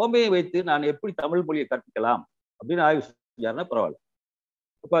ஓமையை வைத்து நான் எப்படி தமிழ் மொழியை கற்பிக்கலாம் அப்படின்னு ஆய்வு செஞ்சாருன்னா பரவாயில்ல.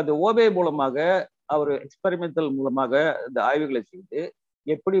 இப்ப அந்த ஓமை மூலமாக அவர் எக்ஸ்பெரிமெண்டல் மூலமாக இந்த ஆய்வுகளை செய்து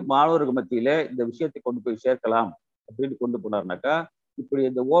எப்படி மாணவர்கள் மத்தியில இந்த விஷயத்தை கொண்டு போய் சேர்க்கலாம் அப்படின்னு கொண்டு போனார்னாக்கா, இப்படி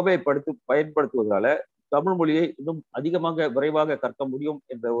இந்த ஓமையை பயன்படுத்துவதால தமிழ் மொழியை இன்னும் அதிகமாக விரைவாக கற்க முடியும்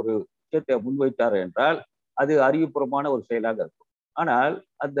என்ற ஒரு விஷயத்தை முன்வைத்தார் என்றால் அது அறிவுபூர்வமான ஒரு செயலாக இருக்கும். ஆனால்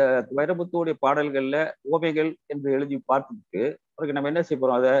அந்த வைரமுத்துடைய பாடல்கள்ல ஓமைகள் என்று எழுதி பார்த்துட்டு பிறகு நம்ம என்ன செய்ய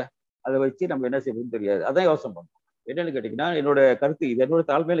போறோம், அதை வச்சு நம்ம என்ன செய்யணும்னு தெரியாது. அதான் யோசனை பண்ணணும். என்னன்னு கேட்டீங்கன்னா, என்னோட கருத்து இது, என்னோட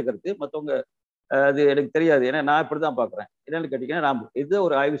தாழ்மையில கருத்து, மற்றவங்க அது எனக்கு தெரியாது. ஏன்னா நான் இப்படிதான் பாக்குறேன். என்னன்னு கேட்டீங்கன்னா, நான் எது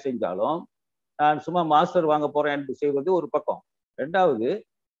ஒரு ஆய்வு செஞ்சாலும் நான் சும்மா மாஸ்டர் வாங்க போறேன் என்று செய்வது ஒரு பக்கம். ரெண்டாவது,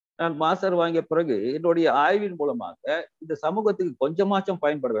 நான் மாஸ்டர் வாங்கிய பிறகு என்னுடைய ஆய்வின் மூலமாக இந்த சமூகத்துக்கு கொஞ்சமாச்சும்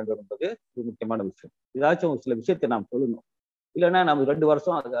பயன்பட வேண்டும் என்பது ஒரு முக்கியமான விஷயம். ஏதாச்சும் சில விஷயத்தை நாம் சொல்லணும். இல்லைன்னா நம்ம 2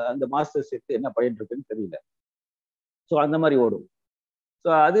 வருஷம் அந்த மாஸ்டர் சேர்த்து என்ன பயன் இருக்குன்னு தெரியல. ஸோ அந்த மாதிரி ஓடும். ஸோ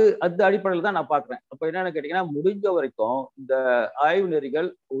அந்த அடிப்படையில் தான் நான் பார்க்குறேன். அப்போ என்னன்னு கேட்டீங்கன்னா, முடிஞ்ச வரைக்கும் இந்த ஆய்வு நெறிகள்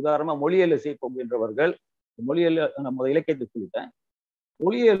உதாரணமா மொழியியல் செய்ய போகின்றவர்கள், மொழியியல் நம்ம இலக்கியத்தை சொல்லிட்டேன்.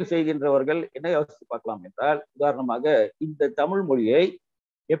 மொழியியல் செய்கின்றவர்கள் என்ன யோசித்து பார்க்கலாம் என்றால், உதாரணமாக இந்த தமிழ் மொழியை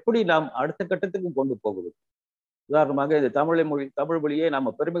எப்படி நாம் அடுத்த கட்டத்துக்கு கொண்டு போகுது. உதாரணமாக இந்த தமிழ் மொழியை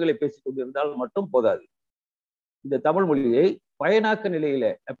நாம பெருமைகளை பேசிக் கொண்டிருந்தால் மட்டும் போதாது. இந்த தமிழ் மொழியை பயனாக்க நிலையில,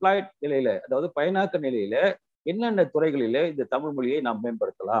 அப்ளைட் நிலையில, அதாவது பயனாக்க நிலையில என்னென்ன துறைகளில இந்த தமிழ் மொழியை நாம்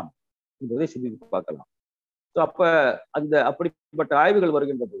மேம்படுத்தலாம் என்பதை சிந்தித்து பார்க்கலாம். ஸோ அப்ப அப்படிப்பட்ட ஆய்வுகள்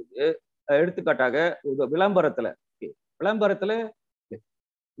வருகின்ற பொழுது, எடுத்துக்காட்டாக விளம்பரத்துல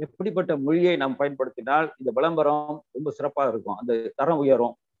எப்படிப்பட்ட மொழியை நாம் பயன்படுத்தினால் இந்த விளம்பரம் ரொம்ப சிறப்பாக இருக்கும், அந்த தரம்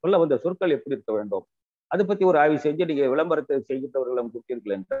உயரும், சொல்ல வந்த சொற்கள் எப்படி இருக்க வேண்டும், அதை பத்தி ஒரு ஆய்வு செஞ்சு நீங்க விளம்பரத்தை செய்கின்றவர்களை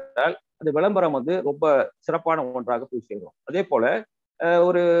கொடுத்தீர்கள் என்றால் அந்த விளம்பரம் ரொம்ப சிறப்பான ஒன்றாக போய் சேரும். அதே போல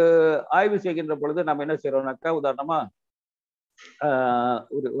ஒரு ஆய்வு செய்கின்ற பொழுது நம்ம என்ன செய்யறோம்னாக்கா, உதாரணமா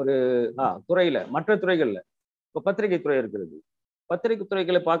ஒரு துறையில, மற்ற துறைகள்ல இப்போ பத்திரிகை துறை இருக்கிறது. பத்திரிகை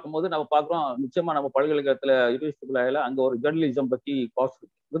துறைகளை பார்க்கும்போது நம்ம பார்க்குறோம், நிச்சயமா நம்ம பல்கலைக்கழகத்துல யூனிவர்சிட்டில அங்க ஒரு ஜேர்னலிசம் பத்தி கோர்ஸ்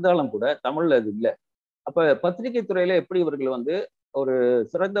இருந்தாலும் கூட தமிழ்ல அது இல்லை. அப்ப பத்திரிகை துறையில எப்படி இவர்கள் ஒரு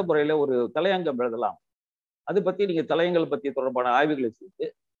சிறந்த முறையில ஒரு தலையங்கம் எழுதலாம், அதை பத்தி நீங்க தலையங்கள் பத்தி தொடர்பான ஆய்வுகளை செய்து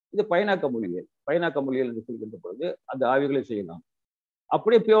இது பயனாக்க மொழியியல் என்று சொல்கின்ற பொழுது அந்த ஆய்வுகளை செய்யலாம்.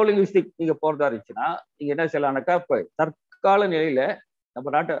 அப்படியே பியோலிங்கிஸ்டிக் நீங்க போறதா இருந்துச்சுன்னா நீங்க என்ன செய்யலாம்னாக்கா, இப்ப தற்கால நிலையில நம்ம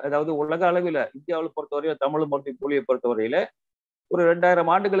நாட்டை, அதாவது உலக அளவில் இந்தியாவில் பொறுத்தவரையில தமிழ் மொழியை பொறுத்தவரையில ஒரு 2000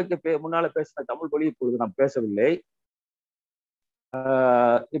 ஆண்டுகளுக்கு முன்னால பேசின தமிழ் மொழி இப்பொழுது நாம் பேசவில்லை.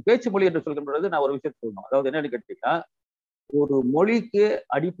 பேச்சு மொழி என்று சொல்கின்ற பொழுது நான் ஒரு விஷயத்தை சொல்லணும். அதாவது என்னன்னு கேட்டீங்கன்னா, ஒரு மொழிக்கு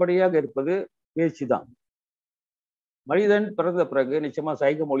அடிப்படையாக இருப்பது பேச்சு தான். மனிதன் பிறந்த பிறகு நிச்சயமா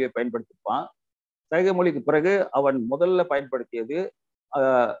சைகை மொழியை பயன்படுத்திப்பான். சைகை மொழிக்கு பிறகு அவன் முதல்ல பயன்படுத்தியது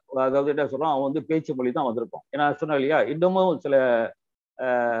அதாவது என்ன சொல்றான், அவன் பேச்சு மொழி தான் வந்திருப்பான். ஏன்னா சொன்னேன் இல்லையா, இன்னமும் சில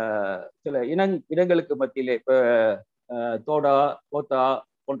இனங்களுக்கு மத்தியிலே இப்ப தோடா, கோத்தா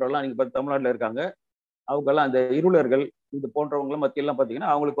போன்றவெல்லாம் நீங்க தமிழ்நாட்டில் இருக்காங்க. அவங்கெல்லாம் அந்த இருளர்கள் இது போன்றவங்களும் மத்தியெல்லாம்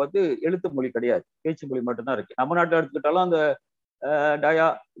பார்த்தீங்கன்னா அவங்களுக்கு எழுத்து மொழி கிடையாது, பேச்சு மொழி மட்டும்தான் இருக்கு. நம்ம நாட்டில் எடுத்துக்கிட்டாலும் அந்த டயா,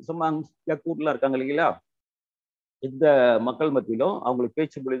 சுமாங், யக்கூர்லாம் இருக்காங்க இல்லைங்களா, இந்த மக்கள் மத்தியிலும் அவங்களுக்கு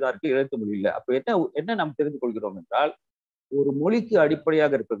பேச்சு மொழி தான் இருக்கு, எழுத்து மொழி இல்லை. அப்ப என்ன நாம் தெரிந்து கொள்கிறோம் என்றால், ஒரு மொழிக்கு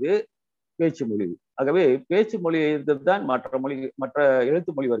அடிப்படையாக இருப்பது பேச்சு மொழி. ஆகவே பேச்சு மொழி தான் மற்ற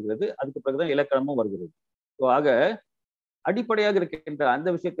எழுத்து மொழி வருகிறது, அதுக்கு பிறகுதான் இலக்கணமும் வருகிறது. ஆக அடிப்படையாக இருக்கின்ற அந்த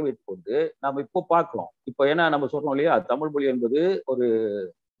விஷயத்தை வைத்துக்கொண்டு நாம் இப்போ பார்க்கிறோம். இப்போ ஏன்னா நம்ம சொல்றோம் இல்லையா, தமிழ் மொழி என்பது ஒரு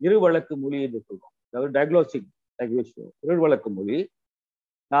இருவழக்கு மொழி என்று சொல்றோம். அதாவது டயக்னோஸ்டிக் லாங்குவேஜ், இருவழக்கு மொழி.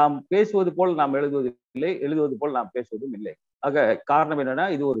 நாம் பேசுவது போல் நாம் எழுதுவதில்லை, எழுதுவது போல் நாம் பேசுவதும் இல்லை. ஆக காரணம் என்னன்னா,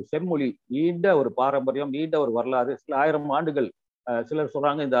 இது ஒரு செம்மொழி, நீண்ட ஒரு பாரம்பரியம், நீண்ட ஒரு வரலாறு, சில 1000 ஆண்டுகள், சிலர்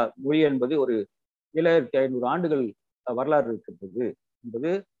சொல்றாங்க இந்த மொழி என்பது ஒரு 7500 ஆண்டுகள் வரலாறு இருக்கின்றது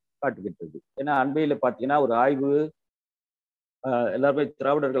என்பது காட்டுகின்றது. ஏன்னா அண்மையில பார்த்தீங்கன்னா ஒரு ஆய்வு, எல்லாருமே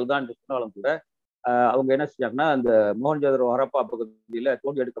திராவிடர்கள் தான் என்று சொன்னாலும் கூட அவங்க என்ன செஞ்சாங்கன்னா, அந்த மோகன்ஜாதரோ ஹரப்பா பகுதியில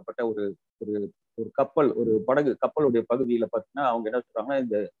தோண்டி எடுக்கப்பட்ட ஒரு ஒரு கப்பல், ஒரு படகு கப்பலுடைய பகுதியில பார்த்தீங்கன்னா அவங்க என்ன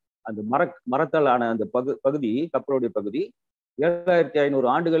சொல்றாங்கன்னா, அந்த மரத்தால் ஆன அந்த பகுதி, கப்பலுடைய பகுதி 7500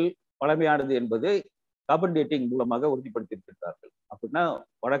 ஆண்டுகள் பழமையானது என்பதை கார்பன் டேட்டிங் மூலமாக உறுதிப்படுத்தியிருக்கிறார்கள். அப்படின்னா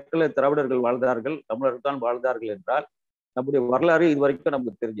வடக்குல திராவிடர்கள் வாழ்ந்தார்கள், தமிழர்கள் தான் வாழ்ந்தார்கள் என்றால் நம்முடைய வரலாறு இதுவரைக்கும்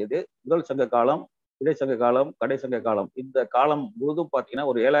நமக்கு தெரிஞ்சது முதல் சங்க காலம், இடைச்சங்க காலம், கடைசங்க காலம், இந்த காலம் முழுதும் பார்த்தீங்கன்னா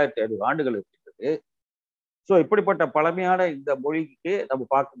ஒரு 7500 ஆண்டுகள் இருக்கின்றது. ஸோ இப்படிப்பட்ட பழமையான இந்த மொழிக்கு நம்ம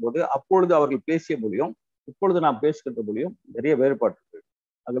பார்க்கும்போது அப்பொழுது அவர்கள் பேசிய மொழியும் இப்பொழுது நாம் பேசுகின்ற மொழியும் நிறைய வேறுபாடு இருக்கு.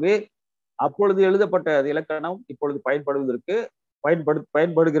 ஆகவே அப்பொழுது எழுதப்பட்ட இலக்கணம் இப்பொழுது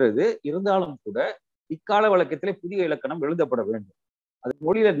பயன்படுகிறது. இருந்தாலும் கூட இக்கால வழக்கத்திலே புதிய இலக்கணம் எழுதப்பட வேண்டும். அது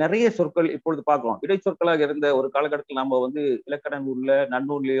மொழியில நிறைய சொற்கள் இப்பொழுது பார்க்கிறோம். இடைச்சொற்களாக இருந்த ஒரு காலகட்டத்தில் நம்ம இலக்கண நூல்ல,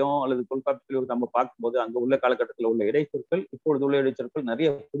 நன்னூல்லையும் அல்லது தொல்காப்பியத்திலையும் நம்ம பார்க்கும்போது அங்க உள்ள காலகட்டத்தில் உள்ள இடைச்சொற்கள், இப்பொழுது உள்ள இடைச்சொற்கள்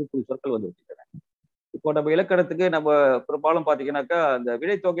நிறைய புது புது சொற்கள் வந்துவிட்டன. இப்போ நம்ம இலக்கணத்துக்கு நம்ம பெரும்பாலும் பார்த்தீங்கன்னாக்கா, அந்த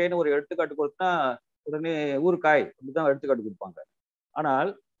விடைத்தொகைன்னு ஒரு எடுத்துக்காட்டு கொடுத்தா உடனே ஊறுகாய் அப்படிதான் எடுத்துக்காட்டு கொடுப்பாங்க. ஆனால்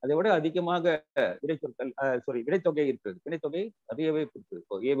அதை விட அதிகமாக விடைத்தொகை இருக்கிறது. விடைத்தொகை நிறையவே இருக்குது.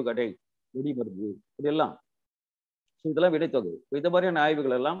 இப்போ ஏவுகடை, வெடிமருந்து, இதெல்லாம் இதெல்லாம் விடைத்தொகை. இந்த மாதிரியான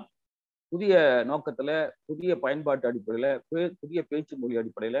ஆய்வுகள் எல்லாம் புதிய நோக்கத்துல, புதிய பயன்பாட்டு அடிப்படையில, புதிய பேச்சு மொழி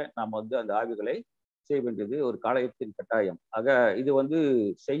அடிப்படையில நாம் அந்த ஆய்வுகளை செய்ய வேண்டியது ஒரு காலத்தின் கட்டாயம். ஆக இது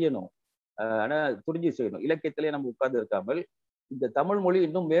செய்யணும். ஆனா துணிஞ்சு செய்யணும். இலக்கியத்திலே நம்ம உட்கார்ந்து இருக்காமல் இந்த தமிழ் மொழி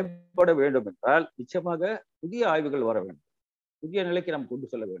இன்னும் மேம்பட வேண்டும் என்றால் நிச்சயமாக புதிய ஆய்வுகள் வர வேண்டும், புதிய நிலைக்கு நாம்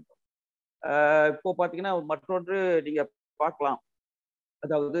கொண்டு செல்ல வேண்டும். இப்போ பாத்தீங்கன்னா மற்றொன்று நீங்க பார்க்கலாம்,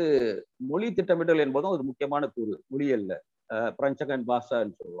 அதாவது மொழி திட்டமிடல் என்பதும் ஒரு முக்கியமான கூறு மொழியல்ல. பிரஞ்சகன்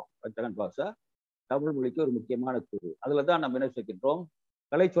பாஷான்னு சொல்லுவோம். பிரஞ்சகன் பாஷா தமிழ் மொழிக்கு ஒரு முக்கியமான கூறு. அதுலதான் நம்ம என்ன செய்கின்றோம்,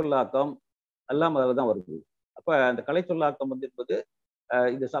 கலை சொல்லாக்கம் எல்லாம் அதில் தான் வருது. அப்ப அந்த கலை சொல்லாக்கம் என்பது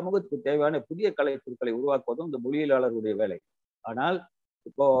இந்த சமூகத்துக்கு தேவையான புதிய கலை பொருட்களை உருவாக்குவதும் இந்த மொழியியலாளர்களுடைய வேலை. ஆனால்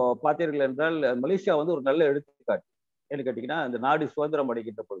இப்போ பார்த்தீர்கள் என்றால் மலேசியா வந்து ஒரு நல்ல எடுத்துக்காட்டு. என்ன கேட்டீங்கன்னா, அந்த நாடு சுதந்திரம்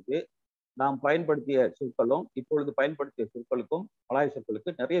அடைகின்ற பொழுது நாம் பயன்படுத்திய சொற்களும் இப்பொழுது பயன்படுத்திய சொற்களுக்கும் மலாய்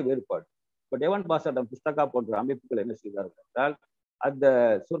சொற்களுக்கு நிறைய வேறுபாடு. இப்போ டேவன் பாசாடம் புஸ்தகா போன்ற அமைப்புகள் என்ன செய்தார்கள் என்றால், அந்த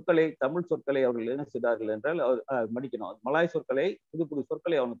சொற்களை தமிழ் சொற்களை அவர்கள் என்ன செய்தார்கள் என்றால் மன்னிக்கணும், மலாய் சொற்களை புது புது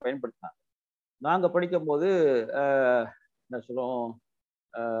சொற்களை அவங்க பயன்படுத்தினாங்க. நாங்க படிக்கும் போது என்ன சொல்லுவோம்,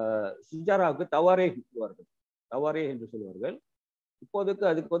 சிஜாராவுக்கு தவாரே சொல்லுவார்கள், தவாரே என்று சொல்லுவார்கள். இப்போதுக்கு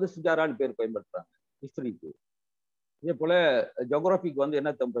அதுக்கு வந்து சிஜாரான்னு பேர் பயன்படுத்துறாங்க ஹிஸ்டரிக்கு. இதே போல ஜியோகிராபிக்கு வந்து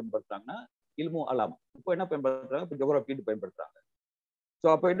என்ன பயன்படுத்துறாங்கன்னா இல்மு அலாம். இப்போ என்ன பயன்படுத்துறாங்க, இப்போ ஜியோகிராபின்னு பயன்படுத்துறாங்க. ஸோ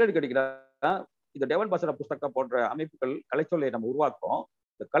அப்போ என்னன்னு கேட்டீங்கன்னா, இந்த டேவன் பாசன புஸ்தகா போன்ற அமைப்புகள் கலைச்சொல்லை நம்ம உருவாக்குறோம்.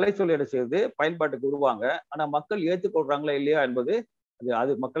 இந்த கலைச்சொல்லை என்ன செய்யுது, பயன்பாட்டுக்கு உருவாங்க. ஆனா மக்கள் ஏற்றுக்கொள்றாங்களா இல்லையா என்பது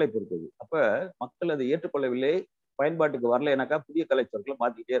அது மக்களை பொறுத்தது. அப்ப மக்கள் அதை ஏற்றுக்கொள்ளவில்லை, பயன்பாட்டுக்கு வரலைனாக்கா புதிய கலைச்சொற்களை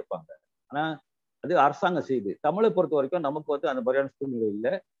மாத்திக்கிட்டே இருப்பாங்க. ஆனா அது அரசாங்கம் செய்யுது. தமிழை பொறுத்த வரைக்கும் நமக்கு வந்து அந்த மாதிரியான சூழ்நிலை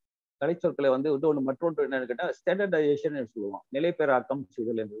இல்லை. கலைச்சொற்களை வந்து ஒன்று மற்றொன்று என்னன்னு கேட்டால் ஸ்டாண்டர்டைசேஷன் சொல்லுவோம், நிலைப்பெறாக்கம்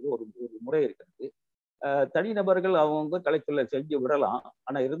செய்தல் என்பது ஒரு முறை இருக்கிறது. தனிநபர்கள் அவங்க கலைச்சொல்லை செஞ்சு விடலாம்.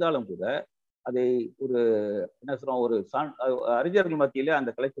 ஆனா இருந்தாலும் கூட அதை ஒரு என்ன சொல்றோம், ஒரு அறிஞர்கள் மத்தியிலே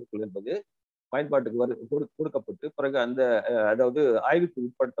அந்த கலைச்சொற்கள் என்பது பயன்பாட்டுக்கு கொடுக்கப்பட்டு பிறகு அந்த அதாவது ஆய்வுக்கு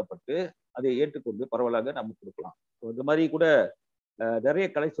உட்படுத்தப்பட்டு அதை ஏற்றுக்கொண்டு பரவலாக நம்ம கொடுக்கலாம். இந்த மாதிரி கூட நிறைய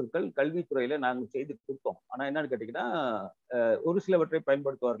கலைச்சொற்கள் கல்வித்துறையில நாங்கள் செய்து கொடுத்தோம். ஆனா என்னன்னு கேட்டீங்கன்னா, ஒரு சிலவற்றை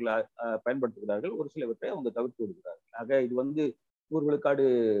பயன்படுத்துகிறார்கள், ஒரு சிலவற்றை அவங்க தவிர்த்து விடுகிறார்கள். ஆக இது வந்து 100 விழுக்காடு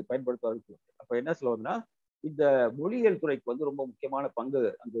பயன்படுத்துவார்கள். அப்ப என்ன சொல்லுவாங்கன்னா, இந்த மொழியியல் துறைக்கு வந்து ரொம்ப முக்கியமான பங்கு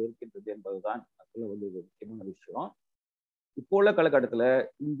அங்கு இருக்கின்றது என்பதுதான் அதுல வந்து ஒரு முக்கியமான விஷயம். இப்போ உள்ள காலகட்டத்துல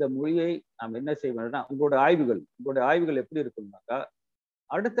இந்த மொழியை நாம் என்ன செய்ய வேண்டும்னா, உங்களுடைய ஆய்வுகள் எப்படி இருக்குன்னாக்கா,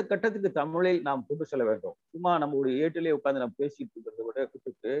 அடுத்த கட்டத்துக்கு தமிழை நாம் கொண்டு செல்ல வேண்டும். சும்மா நம்மளுடைய ஏட்டிலே உட்கார்ந்து நம்ம பேசிட்டு இருக்கிறத விட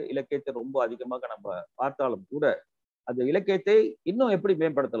விட்டுட்டு இலக்கியத்தை ரொம்ப அதிகமாக நம்ம பார்த்தாலும் கூட அந்த இலக்கியத்தை இன்னும் எப்படி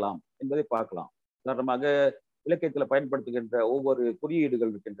மேம்படுத்தலாம் என்பதை பார்க்கலாம். உதாரணமாக இலக்கியத்துல பயன்படுத்துகின்ற ஒவ்வொரு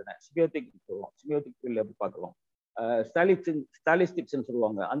குறியீடுகள் இருக்கின்றன. சிமியோட்டிக் சொல்லுவோம், சிமியோட்டிக் எப்படி பார்க்கலாம், ஸ்டாலிஸ்டிக்ஸ்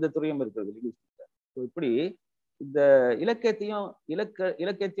சொல்லுவாங்க, அந்த துறையும் இருக்கிறது. இப்படி இந்த இலக்கியத்தையும்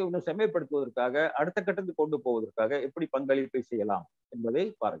இன்னும் செம்மைப்படுத்துவதற்காக அடுத்த கட்டத்துக்கு கொண்டு போவதற்காக எப்படி பங்களிப்பை செய்யலாம் என்பதை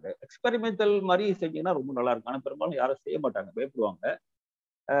பாருங்க. எக்ஸ்பெரிமெண்டல் மாதிரி செஞ்சீங்கன்னா ரொம்ப நல்லா இருக்கும். ஆனா பெரும்பாலும் யாரும் செய்ய மாட்டாங்க, பயப்படுவாங்க.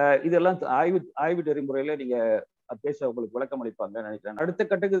 இதெல்லாம் ஆய்வு நெறிமுறையில நீங்க பேச உங்களுக்கு விளக்கம் அளிப்பாங்க நினைக்கிறேன். அடுத்த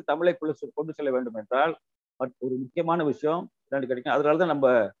கட்டத்துக்கு தமிழை கொண்டு செல்ல வேண்டும் என்றால் ஒரு முக்கியமான விஷயம் என்னன்னு கேட்டீங்கன்னா, அதனாலதான் நம்ம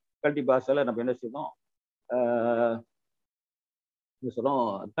கல்வி பாஷையில நம்ம என்ன செய்யணும்,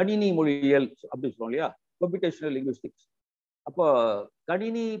 கணினி மொழியியல் அப்படின்னு சொல்லுவோம் இல்லையா, கம்ப்யூட்டேஷனல் லிங்குவிஸ்டிக்ஸ். அப்போ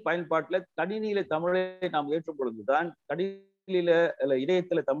கணினி பயன்பாட்டுல கணினியில தமிழை நாம் ஏற்றும் பொழுதுதான், கணினியில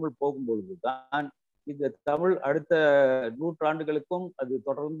இணையத்துல தமிழ் போகும் பொழுதுதான் இந்த தமிழ் அடுத்த நூற்றாண்டுகளுக்கும் அது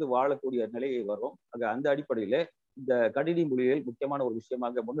தொடர்ந்து வாழக்கூடிய நிலையை வரும். அந்த அடிப்படையில இந்த கணினி மொழியில் முக்கியமான ஒரு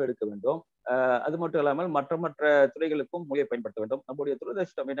விஷயமாக முன்னெடுக்க வேண்டும். அது மட்டும் இல்லாமல் மற்ற துறைகளுக்கும் மொழியை பயன்படுத்த வேண்டும். நம்முடைய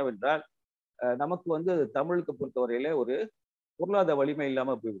துரதிர்ஷ்டம் என்னவென்றால், நமக்கு வந்து தமிழுக்கு பொறுத்தவரையில ஒரு பொருளாதார வலிமை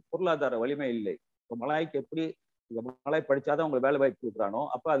இல்லாம போயிடுது. பொருளாதார வலிமை இல்லை. இப்போ மலாய்க்கு எப்படி மலாய் படிச்சாதான் உங்களுக்கு வேலை வாய்ப்பு கொடுக்குறானோ,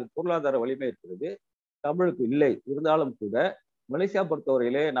 அப்ப அது பொருளாதார வலிமை இருக்கிறது, தமிழுக்கு இல்லை. இருந்தாலும் கூட மலேசியா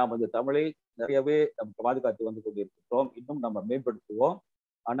பொறுத்தவரையிலே நாம் அந்த தமிழை நிறையவே நம்ம பாதுகாத்து வந்து கொண்டிருக்கிறோம். இன்னும் நம்ம மேம்படுத்துவோம்.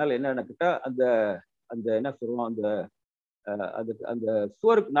 ஆனால் என்னன்னு கேட்டா, அந்த அந்த என்ன சொல்றோம், அந்த அந்த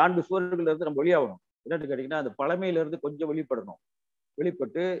 4 சுவர்கள் இருந்து நம்ம வெளியாகணும். என்னன்னு கேட்டீங்கன்னா, அந்த பழமையில இருந்து கொஞ்சம்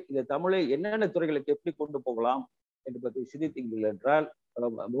வெளிப்பட்டு இந்த தமிழை என்னென்ன துறைகளுக்கு எப்படி கொண்டு போகலாம் என்று பற்றி சிந்தித்தீர்கள் என்றால்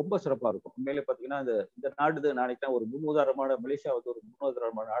ரொம்ப சிறப்பா இருக்கும். உண்மையிலே பார்த்தீங்கன்னா, இந்த நாடு நினைக்கிறேன் ஒரு முன்னுதாரணமான, மலேசியா வந்து ஒரு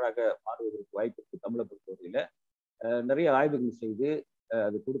முன்னுதாரணமான நாடாக மாறுவதற்கு வாய்ப்பு இருக்கு. தமிழை பொறுத்தவரையில நிறைய ஆய்வுகள் செய்து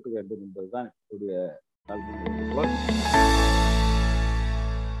அது கொடுக்க வேண்டும் என்பதுதான் என்னுடைய